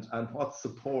messages and what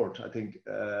support, I think,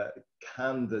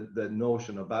 can the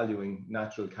notion of valuing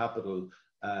natural capital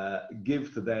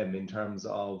give to them in terms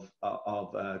of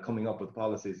coming up with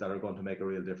policies that are going to make a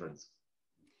real difference?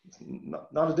 It's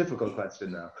not a difficult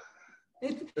question now.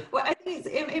 Well, I think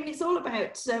it's all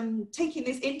about taking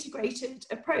this integrated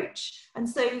approach. And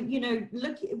so, you know,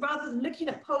 rather than looking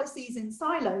at policies in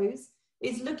silos,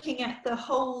 is looking at the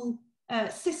whole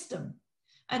system.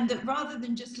 And that rather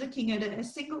than just looking at a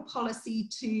single policy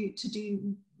to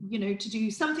do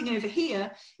something over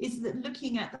here, is that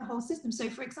looking at the whole system. So,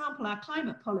 for example, our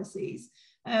climate policies,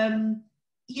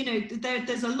 you know,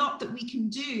 there's a lot that we can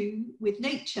do with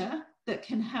nature that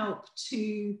can help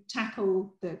to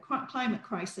tackle the climate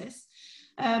crisis,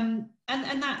 and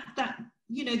that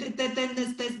you know, then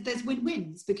there's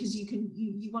win-wins, because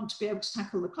you want to be able to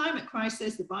tackle the climate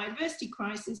crisis, the biodiversity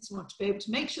crisis. You want to be able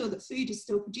to make sure that food is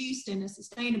still produced in a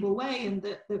sustainable way and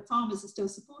that the farmers are still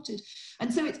supported.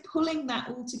 And so it's pulling that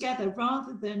all together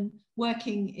rather than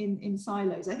working in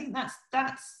silos. I think that's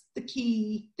the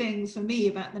key thing for me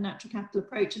about the natural capital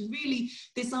approach, and really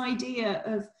this idea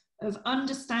of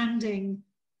understanding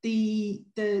the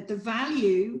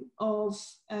value of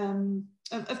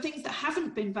things that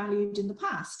haven't been valued in the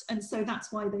past, and so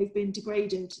that's why they've been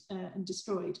degraded and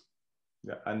destroyed.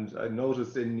 Yeah, and I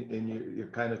noticed in your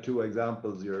kind of two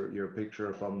examples, your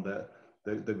picture from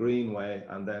the Greenway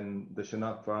and then the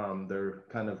Chinook Farm, they're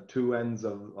kind of two ends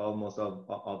of almost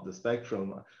of the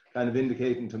spectrum, kind of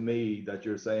indicating to me that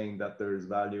you're saying that there's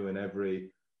value in every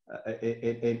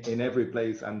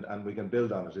place, and we can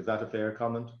build on it. Is that a fair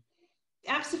comment?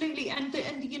 Absolutely, and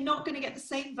you're not going to get the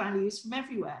same values from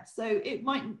everywhere. So it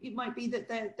might be that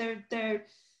there's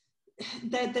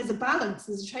a balance,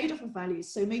 there's a trade-off of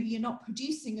values. So maybe you're not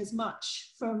producing as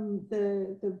much from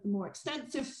the more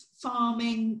extensive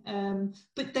farming,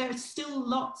 but there's still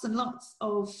lots and lots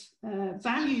of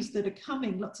values that are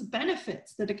coming, lots of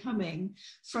benefits that are coming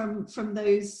from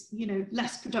those, you know,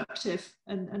 less productive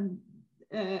and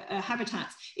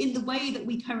habitats in the way that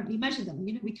we currently measure them.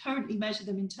 You know, we currently measure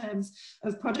them in terms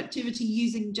of productivity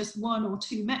using just one or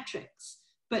two metrics,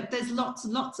 but there's lots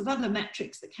and lots of other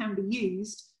metrics that can be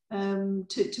used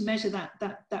to measure that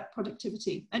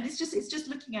productivity. And it's just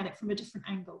looking at it from a different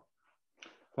angle.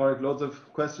 All right, loads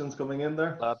of questions coming in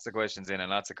there. Lots of questions in and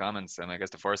lots of comments. And I guess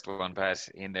the first one, Pat,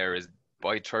 in there is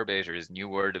Boy-turbators, new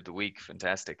word of the week.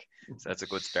 Fantastic. So that's a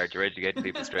good start. You're educating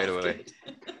people straight away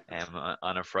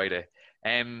on a Friday.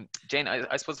 Jane,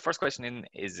 I suppose the first question in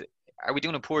is, are we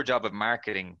doing a poor job of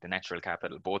marketing the natural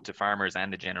capital, both to farmers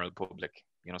and the general public?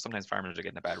 You know, sometimes farmers are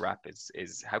getting a bad rap.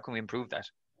 Is how can we improve that?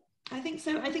 I think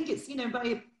so. I think it's, you know,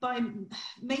 by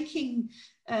making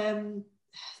the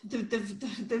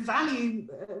value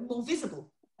more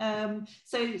visible. So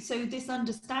this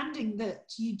understanding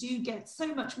that you do get so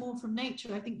much more from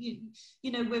nature. I think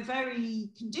you know, we're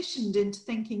very conditioned into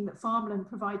thinking that farmland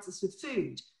provides us with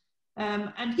food.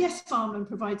 And yes, farmland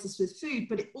provides us with food,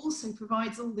 but it also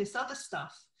provides all this other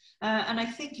stuff. And I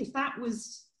think if that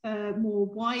was more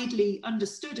widely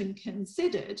understood and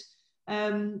considered,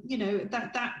 you know,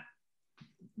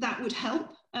 that would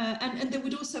help. And that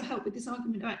would also help with this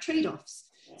argument about trade-offs.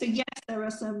 So yes, there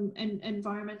are some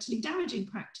environmentally damaging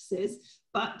practices,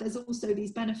 but there's also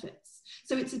these benefits.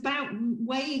 So it's about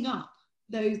weighing up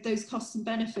those costs and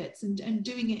benefits and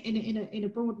doing it in a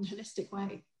broad and holistic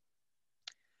way.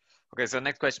 Okay, so the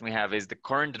next question we have is the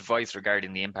current advice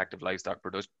regarding the impact of livestock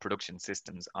production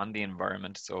systems on the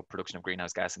environment, so production of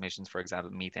greenhouse gas emissions, for example,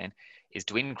 methane, is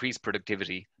to increase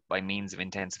productivity by means of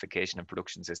intensification of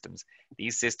production systems.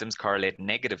 These systems correlate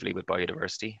negatively with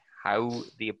biodiversity. how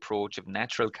the approach of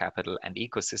natural capital and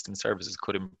ecosystem services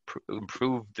could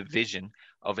improve the vision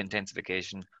of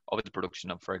intensification of the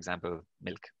production of, for example,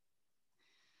 milk?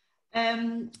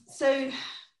 So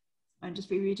I'm just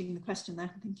rereading the question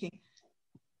there, thinking.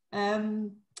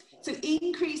 So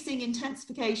increasing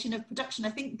intensification of production, I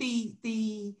think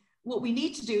what we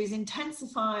need to do is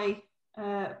intensify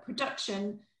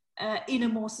production in a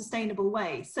more sustainable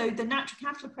way. So the natural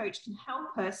capital approach can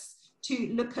help us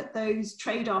to look at those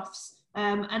trade-offs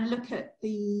and look at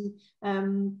the,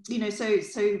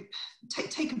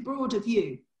 take a broader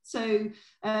view. So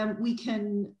we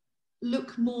can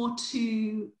look more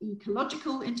to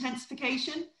ecological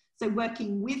intensification, so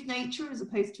working with nature as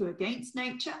opposed to against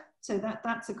nature. So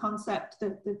that's a concept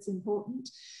that's important.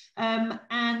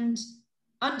 And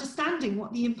understanding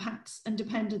what the impacts and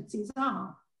dependencies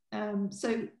are.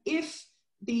 So if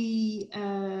the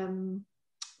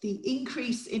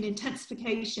increase in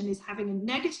intensification is having a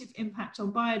negative impact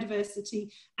on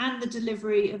biodiversity and the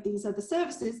delivery of these other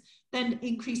services, then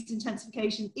increased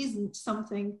intensification isn't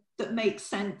something that makes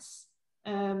sense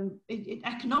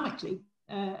economically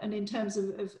and in terms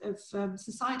of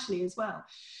societally as well.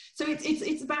 So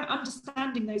it's about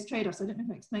understanding those trade-offs. I don't know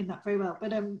if I explained that very well,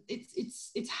 but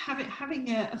it's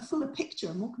having a fuller picture,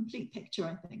 a more complete picture,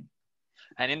 I think.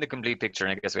 And in the complete picture,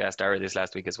 and I guess we asked Dara this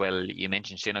last week as well, you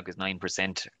mentioned Chinook is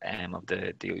 9% of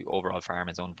the overall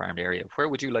farmer's own farmed area. Where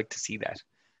would you like to see that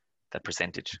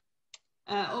percentage?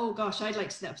 Oh gosh, I'd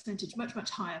like to see that percentage much, much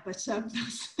higher, but I'm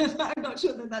not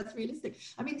sure that that's realistic.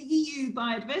 I mean, the EU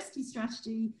biodiversity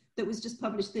strategy that was just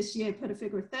published this year put a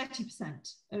figure of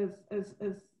 30%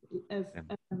 of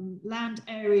land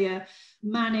area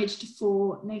managed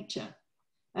for nature.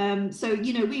 So,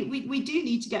 you know, we do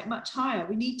need to get much higher.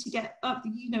 We need to get up,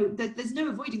 you know, there's no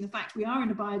avoiding the fact we are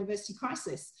in a biodiversity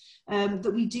crisis,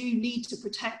 that we do need to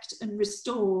protect and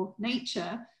restore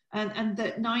nature, and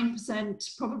that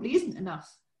 9% probably isn't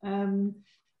enough.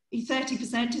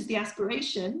 30% is the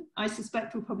aspiration. I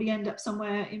suspect we'll probably end up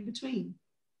somewhere in between.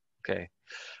 Okay.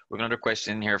 We have another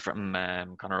question here from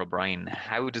Conor O'Brien.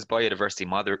 How does biodiversity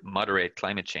moderate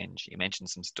climate change? You mentioned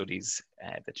some studies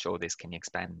that show this. Can you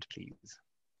expand, please?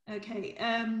 Okay.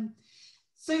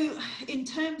 So in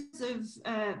terms of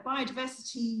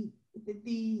biodiversity,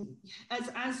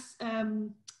 as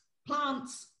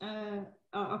plants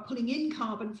are pulling in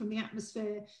carbon from the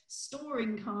atmosphere,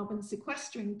 storing carbon,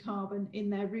 sequestering carbon in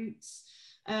their roots,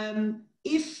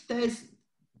 if there's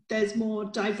more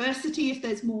diversity, if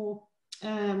there's more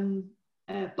biomass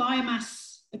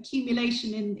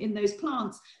accumulation in those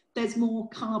plants, there's more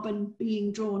carbon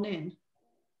being drawn in.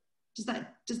 Does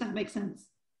that make sense?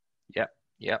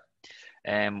 Yeah.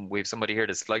 We have somebody here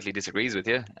that slightly disagrees with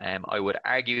you. I would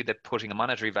argue that putting a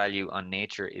monetary value on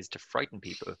nature is to frighten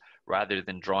people rather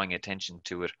than drawing attention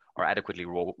to it or adequately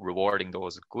rewarding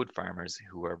those good farmers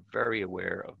who are very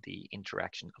aware of the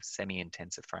interaction of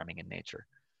semi-intensive farming and nature.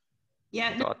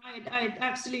 Yeah, no, I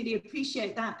absolutely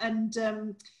appreciate that. And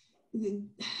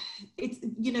it's,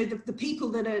 you know, the people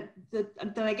that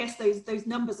I guess those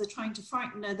numbers are trying to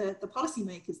frighten are the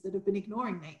policymakers that have been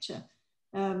ignoring nature.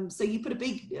 So you put a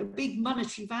big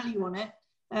monetary value on it,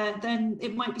 then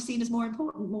it might be seen as more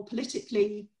important, more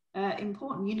politically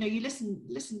important. You know, you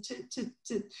listen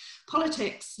to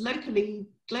politics locally,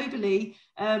 globally.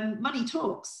 Money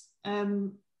talks,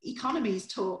 economies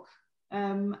talk,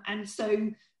 and so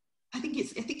I think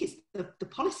it's the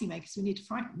policymakers we need to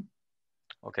frighten.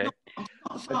 Okay. Not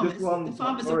the farmers. The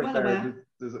farmers are well aware.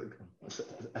 There's a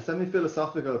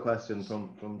semi-philosophical question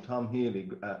from Tom Healy.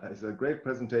 It's a great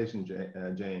presentation,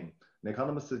 Jane. An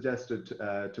economist suggested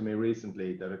to me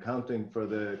recently that accounting for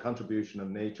the contribution of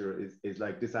nature is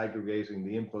like disaggregating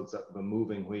the inputs of a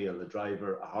moving wheel, a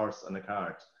driver, a horse, and a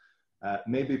cart.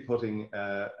 Maybe putting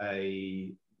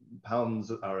a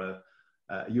pounds or a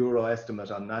euro estimate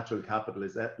on natural capital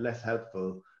is less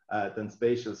helpful than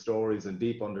spatial stories and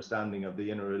deep understanding of the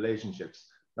inner relationships.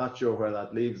 Not sure where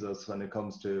that leaves us when it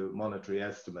comes to monetary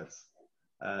estimates.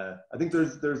 I think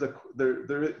there's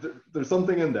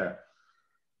something in there.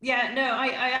 Yeah, no,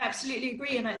 I absolutely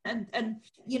agree, and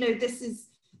you know,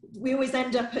 we always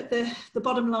end up at the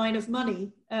bottom line of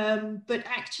money, but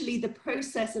actually the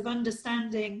process of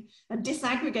understanding and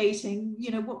disaggregating,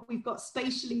 you know, what we've got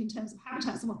spatially in terms of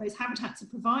habitats and what those habitats are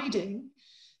providing.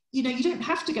 You know, you don't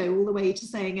have to go all the way to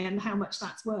saying and how much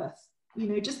that's worth. You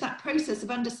know, just that process of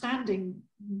understanding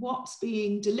what's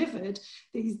being delivered,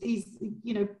 these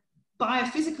you know,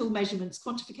 biophysical measurements,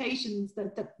 quantifications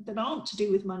that aren't to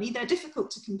do with money. They're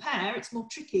difficult to compare. It's more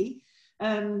tricky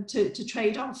to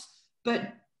trade off,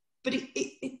 but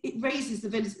it raises the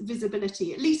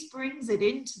visibility, at least brings it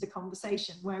into the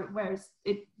conversation, whereas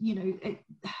it, you know,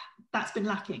 that's been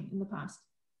lacking in the past.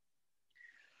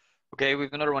 Okay,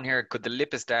 we've another one here. Could the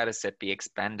LIPIS data set be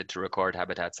expanded to record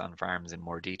habitats on farms in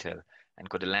more detail? And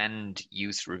could a land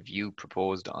use review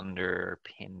proposed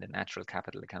underpin the natural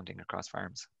capital accounting across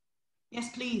farms?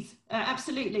 Yes, please.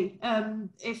 Absolutely.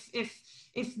 If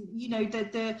you know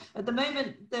at the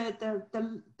moment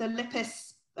the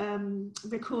LIPIS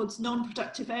records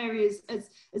non-productive areas as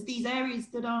these areas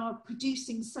that are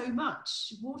producing so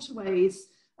much, waterways.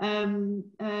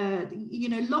 You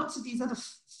know, lots of these other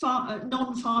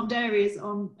non-farmed areas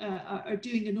are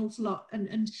doing an awful lot,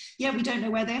 and yeah, we don't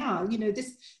know where they are. You know,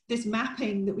 this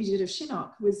mapping that we did of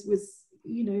Chinook was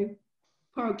you know,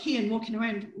 poor Kian walking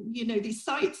around, you know, these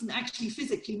sites and actually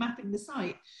physically mapping the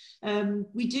site.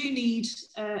 We do need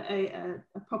a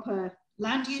proper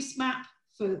land use map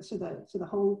for the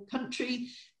whole country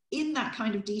in that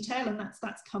kind of detail, and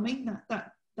that's coming.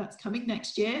 That's coming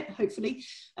next year, hopefully,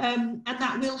 and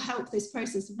that will help this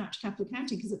process of natural capital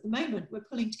accounting, because at the moment we're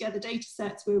pulling together data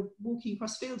sets, we're walking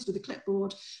across fields with a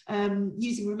clipboard,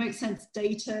 using remote sense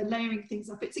data, layering things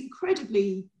up. It's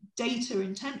incredibly data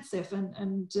intensive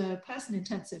and person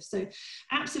intensive. So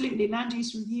absolutely, land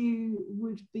use review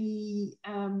would be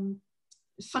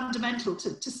fundamental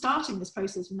to starting this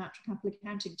process of natural capital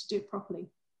accounting, to do it properly.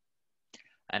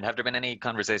 And have there been any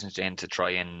conversations, Jane, to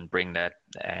try and bring that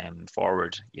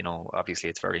forward? You know, obviously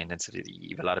it's very intensive.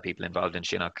 You have a lot of people involved in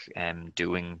Chinook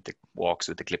doing the walks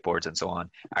with the clipboards and so on.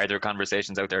 Are there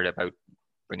conversations out there about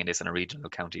bringing this on a regional,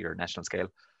 county or national scale?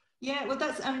 Yeah, well,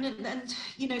 that's, I mean, and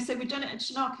you know, so we've done it at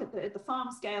Chinook at the farm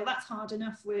scale. That's hard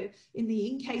enough. We're in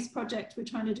the in-case project, we're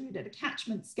trying to do it at a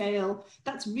catchment scale.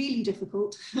 That's really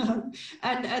difficult.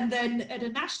 and then at a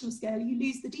national scale, you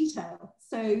lose the detail.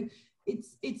 So we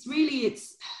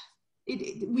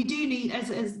do need,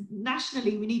 as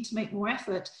nationally, we need to make more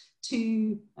effort to,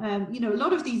 you know, a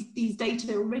lot of these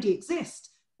data already exist,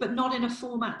 but not in a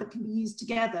format that can be used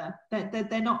together.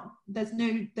 They're not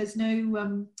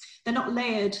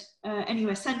layered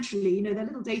anywhere centrally. You know, they're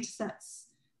little data sets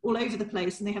all over the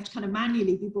place, and they have to kind of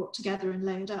manually be brought together and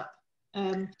layered up.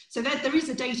 So there is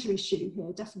a data issue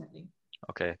here, definitely.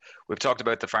 Okay, we've talked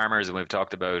about the farmers and we've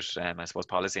talked about, I suppose,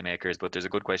 policymakers, but there's a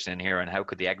good question in here on how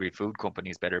could the agri-food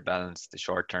companies better balance the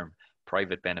short-term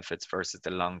private benefits versus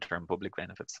the long-term public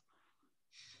benefits?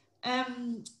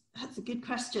 That's a good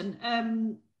question.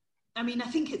 I mean, I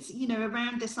think it's, you know,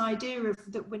 around this idea of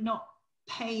that we're not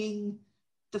paying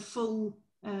the full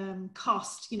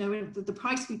cost, you know, the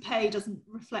price we pay doesn't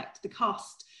reflect the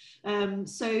cost.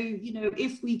 So, you know,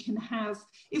 if we can have,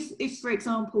 if for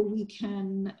example, we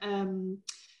can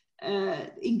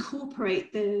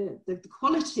incorporate the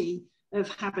quality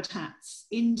of habitats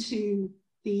into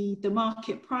the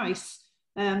market price,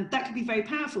 that could be very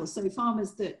powerful. So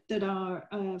farmers that are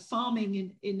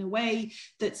farming in a way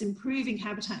that's improving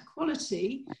habitat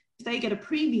quality, if they get a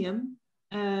premium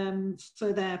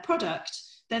for their product,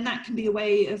 then that can be a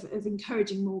way of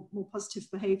encouraging more positive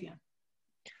behaviour.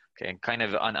 Okay, and kind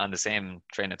of on the same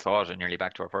train of thought, and nearly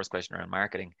back to our first question around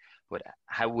marketing, but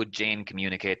how would Jane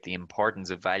communicate the importance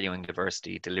of valuing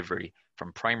diversity delivery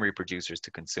from primary producers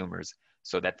to consumers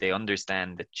so that they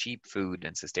understand that cheap food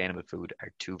and sustainable food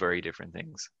are two very different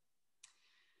things?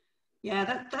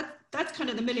 Yeah, that's kind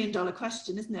of the $1 million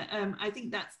question, isn't it? I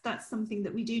think that's something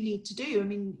that we do need to do. I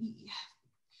mean,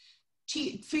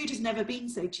 food has never been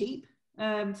so cheap.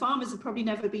 Farmers have probably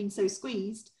never been so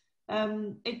squeezed.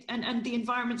 And the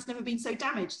environment's never been so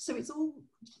damaged. So it's all,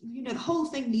 you know, the whole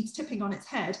thing needs tipping on its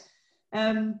head.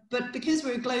 But because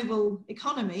we're a global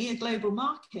economy, a global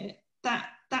market, that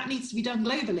needs to be done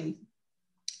globally.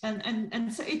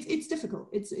 And so it's difficult.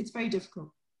 It's very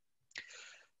difficult.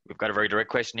 We've got a very direct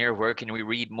question here. Where can we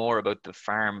read more about the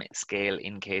farm scale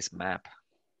in-case map?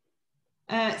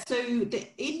 So the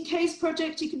in-case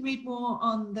project, you can read more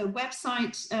on the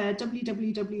website,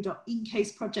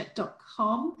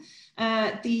 www.incaseproject.com.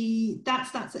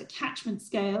 That's at catchment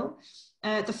scale.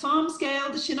 The farm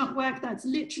scale, the Chinook work, that's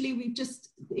literally,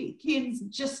 Kian's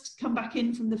just come back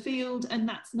in from the field, and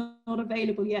that's not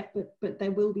available yet, but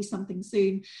there will be something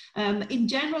soon. In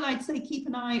general, I'd say keep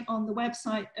an eye on the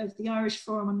website of the Irish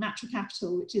Forum on Natural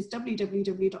Capital, which is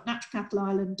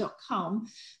www.naturalcapitalireland.com,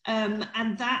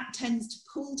 and that tends to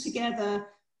pull together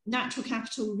natural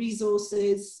capital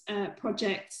resources,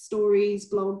 projects, stories,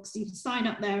 blogs. You can sign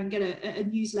up there and get a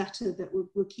newsletter that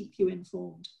will keep you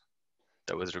informed.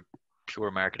 That was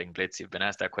pure marketing blitz. You've been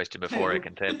asked that question before, I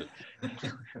can tell.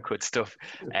 Good stuff.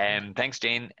 Thanks,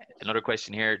 Jane. Another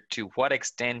question here. To what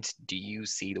extent do you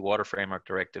see the Water Framework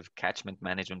Directive, Catchment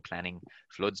Management Planning,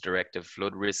 Floods Directive,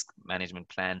 Flood Risk Management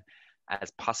Plan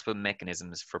as possible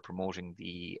mechanisms for promoting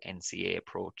the NCA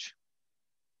approach?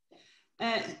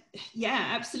 Yeah,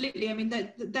 absolutely. I mean,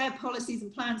 they're policies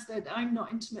and plans that I'm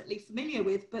not intimately familiar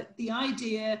with, but the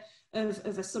idea of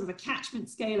a sort of a catchment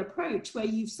scale approach where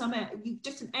you've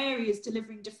different areas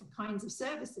delivering different kinds of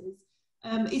services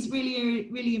is really,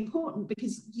 really important,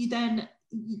 because you then,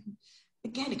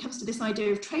 again, it comes to this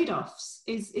idea of trade-offs,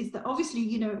 is that obviously,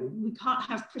 you know, we can't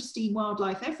have pristine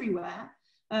wildlife everywhere,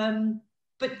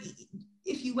 but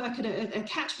if you work at a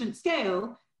catchment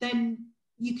scale, then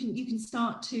you can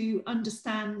start to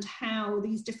understand how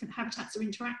these different habitats are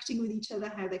interacting with each other,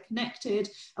 how they're connected,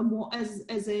 and what as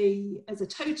a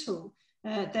total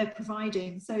they're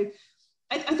providing. So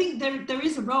I think there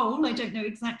is a role. I don't know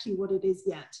exactly what it is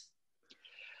yet.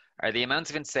 Are the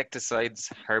amounts of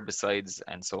insecticides, herbicides,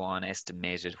 and so on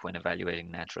estimated when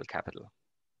evaluating natural capital?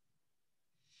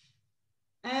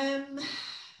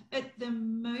 At the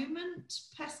moment,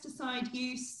 pesticide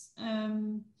use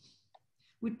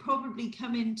would probably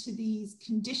come into these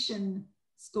condition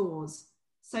scores.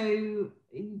 So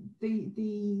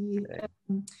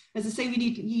as I say, we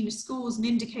need scores and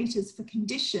indicators for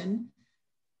condition.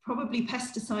 Probably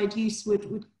pesticide use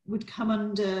would come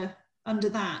under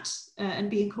that and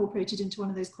be incorporated into one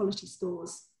of those quality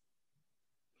scores.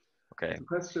 Okay. The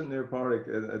question there, Padraig,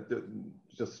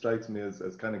 just strikes me as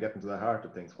kind of getting to the heart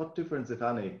of things. What difference, if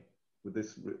any,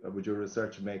 would your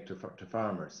research make to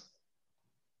farmers?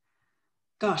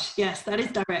 Gosh, yes, that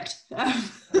is direct.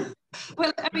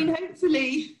 Well, I mean,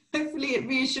 hopefully it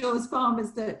reassures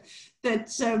farmers that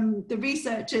the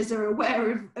researchers are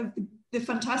aware of the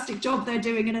fantastic job they're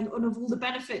doing and of all the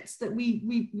benefits that we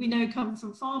know come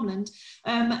from farmland.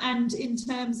 And in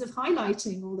terms of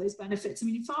highlighting all those benefits, I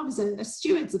mean, farmers are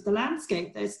stewards of the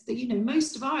landscape. You know,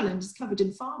 most of Ireland is covered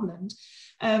in farmland.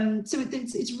 So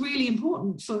it's really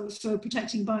important for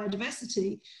protecting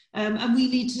biodiversity. And we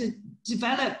need to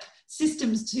develop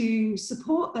systems to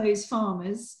support those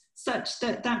farmers such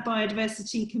that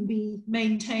biodiversity can be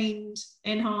maintained,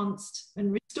 enhanced,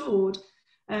 and restored.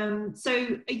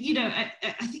 So, you know,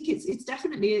 I think it's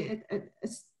definitely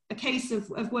a case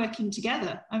of working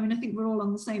together. I mean, I think we're all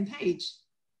on the same page.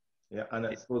 Yeah, and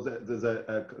I suppose there's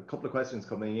a couple of questions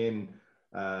coming in,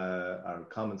 or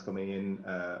comments coming in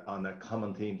on a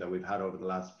common theme that we've had over the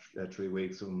last 3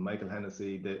 weeks from Michael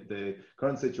Hennessy. The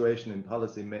current situation in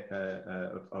policy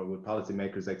or with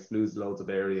policymakers excludes loads of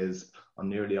areas on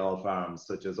nearly all farms,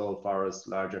 such as old forests,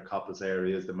 larger coppice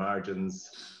areas, the margins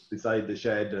beside the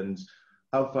shed. And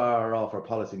how far off are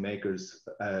policymakers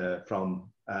from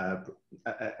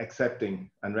accepting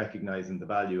and recognising the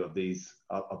value of these,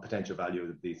 potential value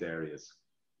of these areas?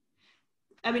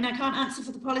 I mean, I can't answer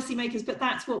for the policymakers, but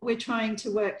that's what we're trying to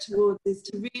work towards, is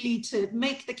to really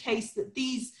make the case that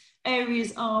these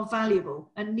areas are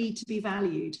valuable and need to be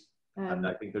valued. And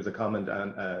I think there's a comment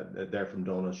there from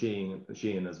Donal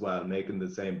Sheehan as well, making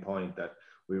the same point that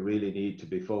we really need to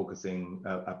be focusing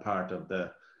a part of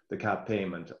the cap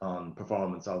payment on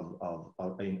performance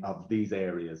of these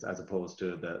areas as opposed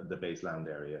to the baseland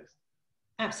areas.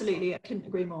 Absolutely, I couldn't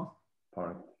agree more.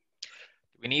 Padraig.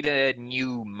 We need a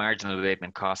new marginal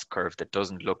abatement cost curve that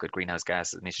doesn't look at greenhouse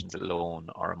gas emissions alone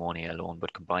or ammonia alone,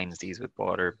 but combines these with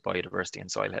water, biodiversity,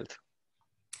 and soil health.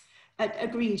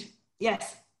 Agreed.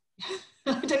 Yes.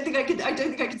 I don't think I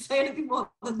could say anything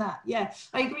more than that. Yeah,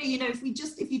 I agree. You know, if you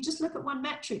just look at one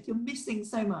metric, you're missing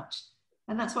so much,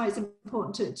 and that's why it's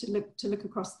important to look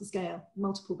across the scale,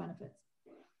 multiple benefits.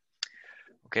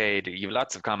 Okay, you have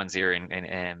lots of comments here,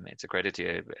 and it's a credit to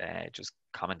you just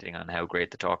commenting on how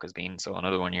great the talk has been. So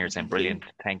another one here saying, brilliant,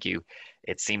 thank you.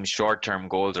 It seems short-term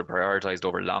goals are prioritised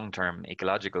over long-term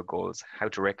ecological goals. How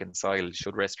to reconcile?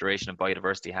 Should restoration of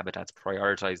biodiversity habitats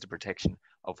prioritise the protection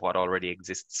of what already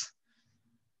exists?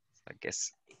 I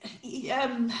guess.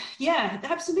 Yeah,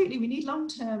 absolutely. We need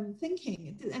long-term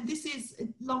thinking, and this is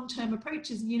long-term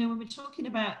approaches. And you know, when we're talking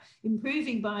about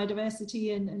improving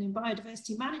biodiversity and in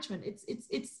biodiversity management,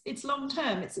 it's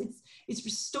long-term. It's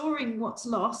restoring what's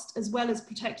lost as well as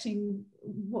protecting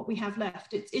what we have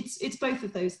left. It's both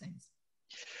of those things.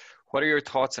 What are your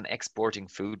thoughts on exporting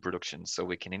food production so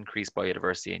we can increase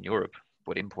biodiversity in Europe,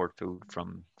 but import food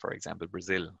from, for example,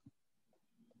 Brazil?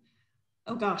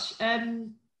 Oh gosh.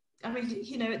 I mean,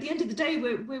 you know, at the end of the day,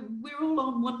 we're all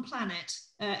on one planet.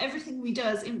 Everything we do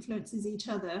influences each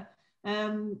other.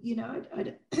 You know,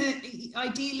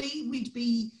 ideally, we'd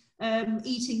be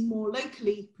eating more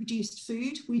locally produced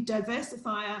food. We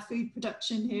diversify our food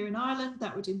production here in Ireland.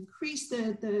 That would increase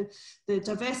the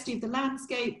diversity of the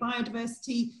landscape,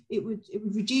 biodiversity. It would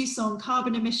reduce on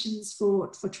carbon emissions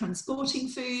for transporting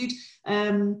food.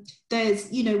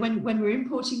 There's, you know, when we're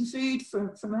importing food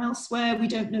from elsewhere, we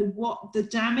don't know what the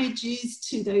damage is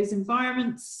to those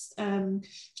environments,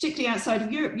 particularly outside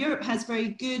of Europe. Europe has very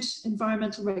good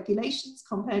environmental regulations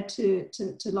compared to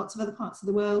lots of other parts of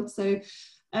the world. So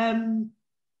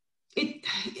it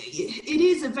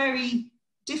is a very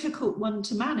difficult one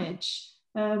to manage,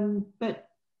 but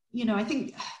you know, I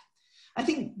think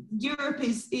Europe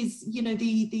is you know,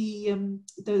 the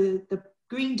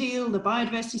Green Deal, the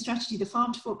biodiversity strategy, the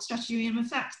farm to fork strategy, and the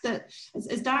fact that,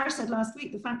 as Dara said last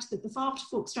week, the fact that the farm to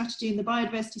fork strategy and the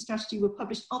biodiversity strategy were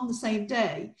published on the same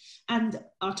day and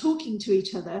are talking to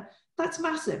each other, that's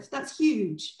massive, that's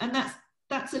huge, and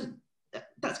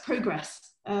that's progress.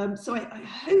 So I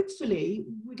hopefully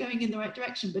we're going in the right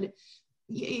direction, but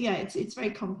it's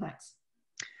very complex.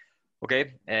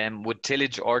 Okay, would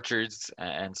tillage, orchards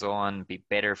and so on be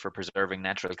better for preserving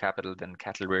natural capital than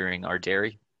cattle rearing or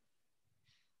dairy?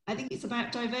 I think it's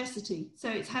about diversity. So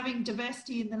it's having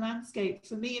diversity in the landscape.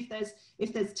 For me,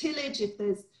 if there's tillage, if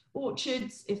there's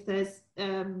orchards, if there's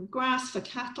grass for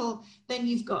cattle, then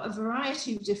you've got a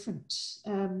variety of different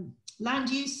land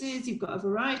uses, you've got a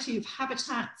variety of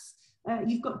habitats,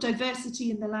 you've got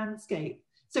diversity in the landscape.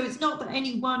 So it's not that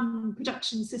any one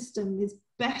production system is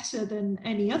better than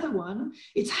any other one,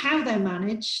 it's how they're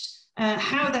managed,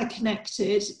 how they're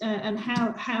connected, and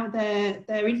how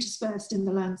they're interspersed in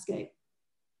the landscape.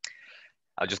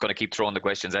 I'm just going to keep throwing the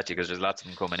questions at you because there's lots of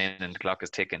them coming in and the clock is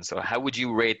ticking. So how would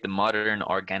you rate the modern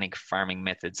organic farming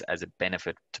methods as a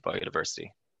benefit to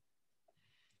biodiversity?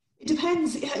 It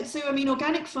depends. So, I mean,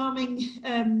 organic farming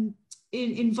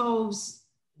involves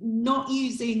not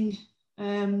using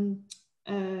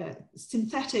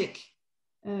synthetic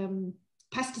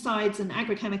pesticides and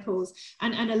agrochemicals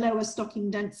and a lower stocking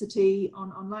density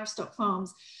on livestock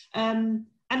farms. And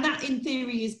that in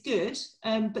theory is good,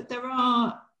 but there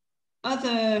are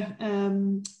other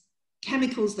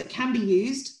chemicals that can be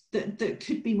used that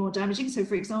could be more damaging. So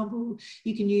for example,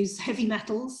 you can use heavy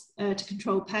metals to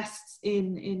control pests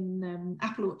in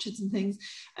apple orchards and things,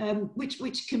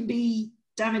 which can be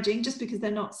damaging just because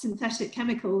they're not synthetic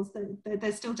chemicals,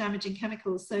 they're still damaging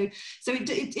chemicals. So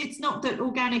it's not that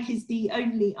organic is the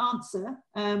only answer.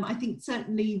 I think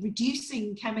certainly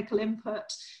reducing chemical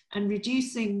input and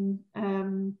reducing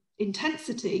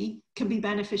intensity can be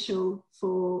beneficial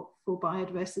for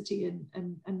biodiversity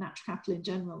and natural capital in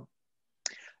general.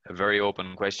 A very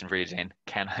open question for you, Jane.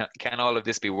 Can all of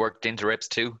this be worked into reps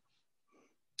too?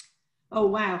 Oh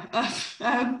wow!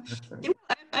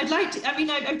 I'd like to. I mean,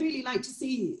 I'd really like to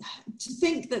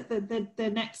think that the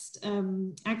next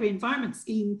agri-environment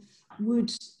scheme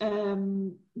would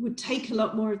take a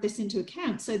lot more of this into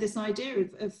account. So this idea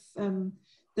of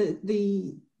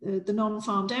the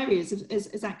non-farmed areas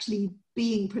is actually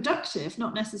being productive,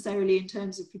 not necessarily in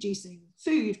terms of producing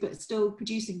food, but still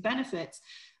producing benefits.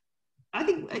 I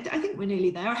think we're nearly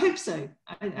there. I hope so.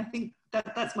 I think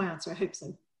that's my answer. I hope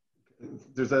so.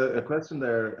 There's a question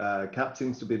there. CAP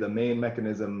seems to be the main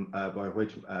mechanism by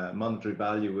which monetary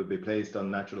value would be placed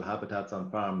on natural habitats on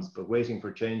farms, but waiting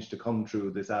for change to come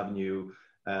through this avenue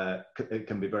it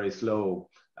can be very slow.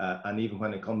 And even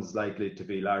when it comes, likely to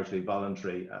be largely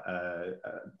voluntary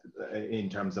in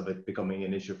terms of it becoming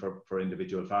an issue for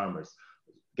individual farmers.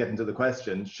 Getting to the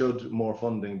question, should more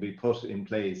funding be put in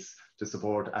place to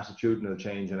support attitudinal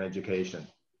change and education?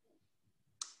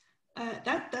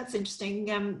 That's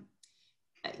interesting.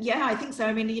 Yeah, I think so.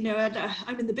 I mean, you know,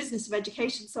 I'm in the business of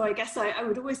education, so I guess I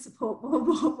would always support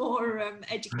more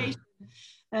education.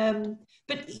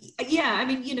 But yeah, I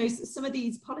mean, you know, some of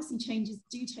these policy changes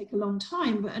do take a long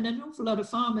time, and an awful lot of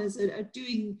farmers are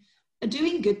doing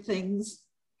good thing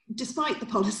despite the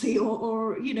policy,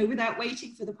 or you know, without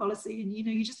waiting for the policy. And you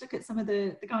know, you just look at some of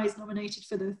the guys nominated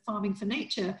for the Farming for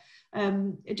Nature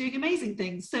are doing amazing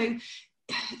things. So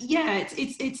yeah,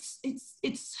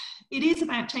 it is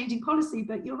about changing policy,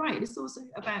 but you're right, it's also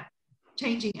about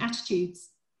changing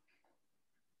attitudes.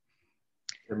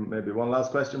 Maybe one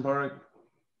last question, Padraig.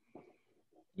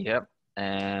 Yep.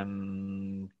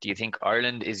 Do you think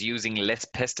Ireland is using less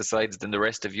pesticides than the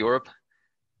rest of Europe?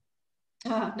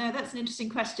 No, that's an interesting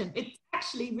question. It's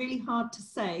actually really hard to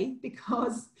say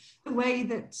because the way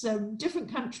that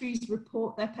different countries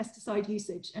report their pesticide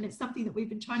usage, and it's something that we've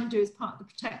been trying to do as part of the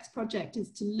Protect project,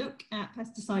 is to look at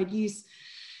pesticide use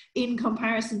in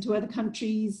comparison to other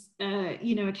countries,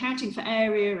 you know, accounting for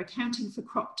area, accounting for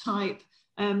crop type.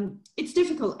 It's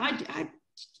difficult. I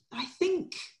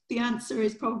think the answer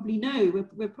is probably no.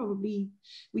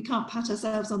 We can't pat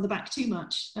ourselves on the back too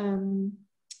much.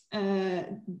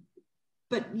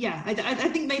 But yeah, I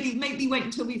think maybe wait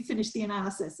until we finish the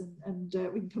analysis and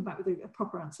we can come back with a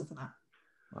proper answer for that.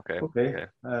 Okay.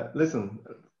 Listen,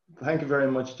 thank you very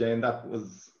much, Jane. That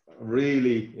was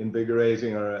really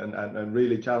invigorating and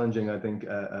really challenging, I think,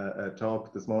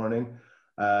 talk this morning.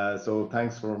 So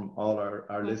thanks from all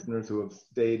our listeners who have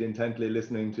stayed intently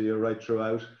listening to you right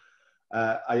throughout.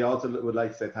 I also would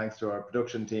like to say thanks to our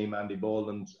production team, Andy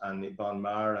Boland and Yvonne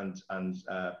Marr and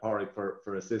Padraig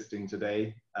for assisting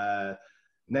today.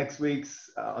 Next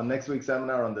week's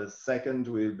seminar on the 2nd,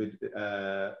 we'll be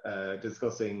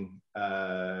discussing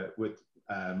with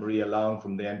Maria Long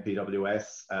from the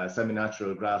NPWS,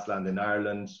 semi-natural grassland in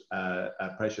Ireland,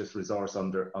 a precious resource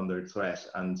under threat.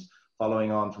 And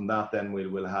following on from that, then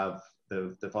we'll have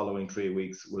the following 3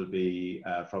 weeks will be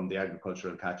from the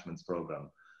Agricultural Catchments Programme.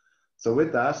 So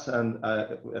with that, and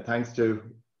thanks to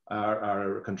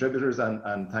our contributors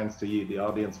and thanks to you, the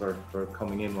audience, for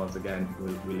coming in once again,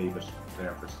 we'll leave it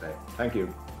there for today. Thank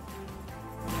you.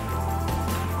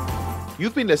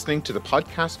 You've been listening to the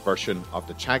podcast version of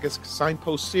the Teagasc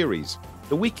Signpost series,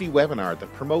 the weekly webinar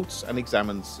that promotes and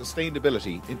examines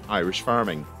sustainability in Irish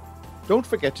farming. Don't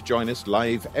forget to join us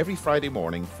live every Friday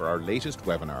morning for our latest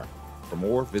webinar. For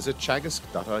more, visit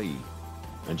teagasc.ie.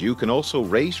 And you can also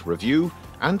rate, review,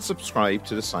 and subscribe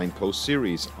to the Signpost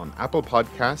series on Apple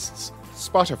Podcasts,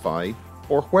 Spotify,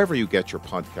 or wherever you get your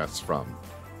podcasts from.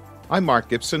 I'm Mark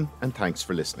Gibson, and thanks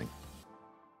for listening.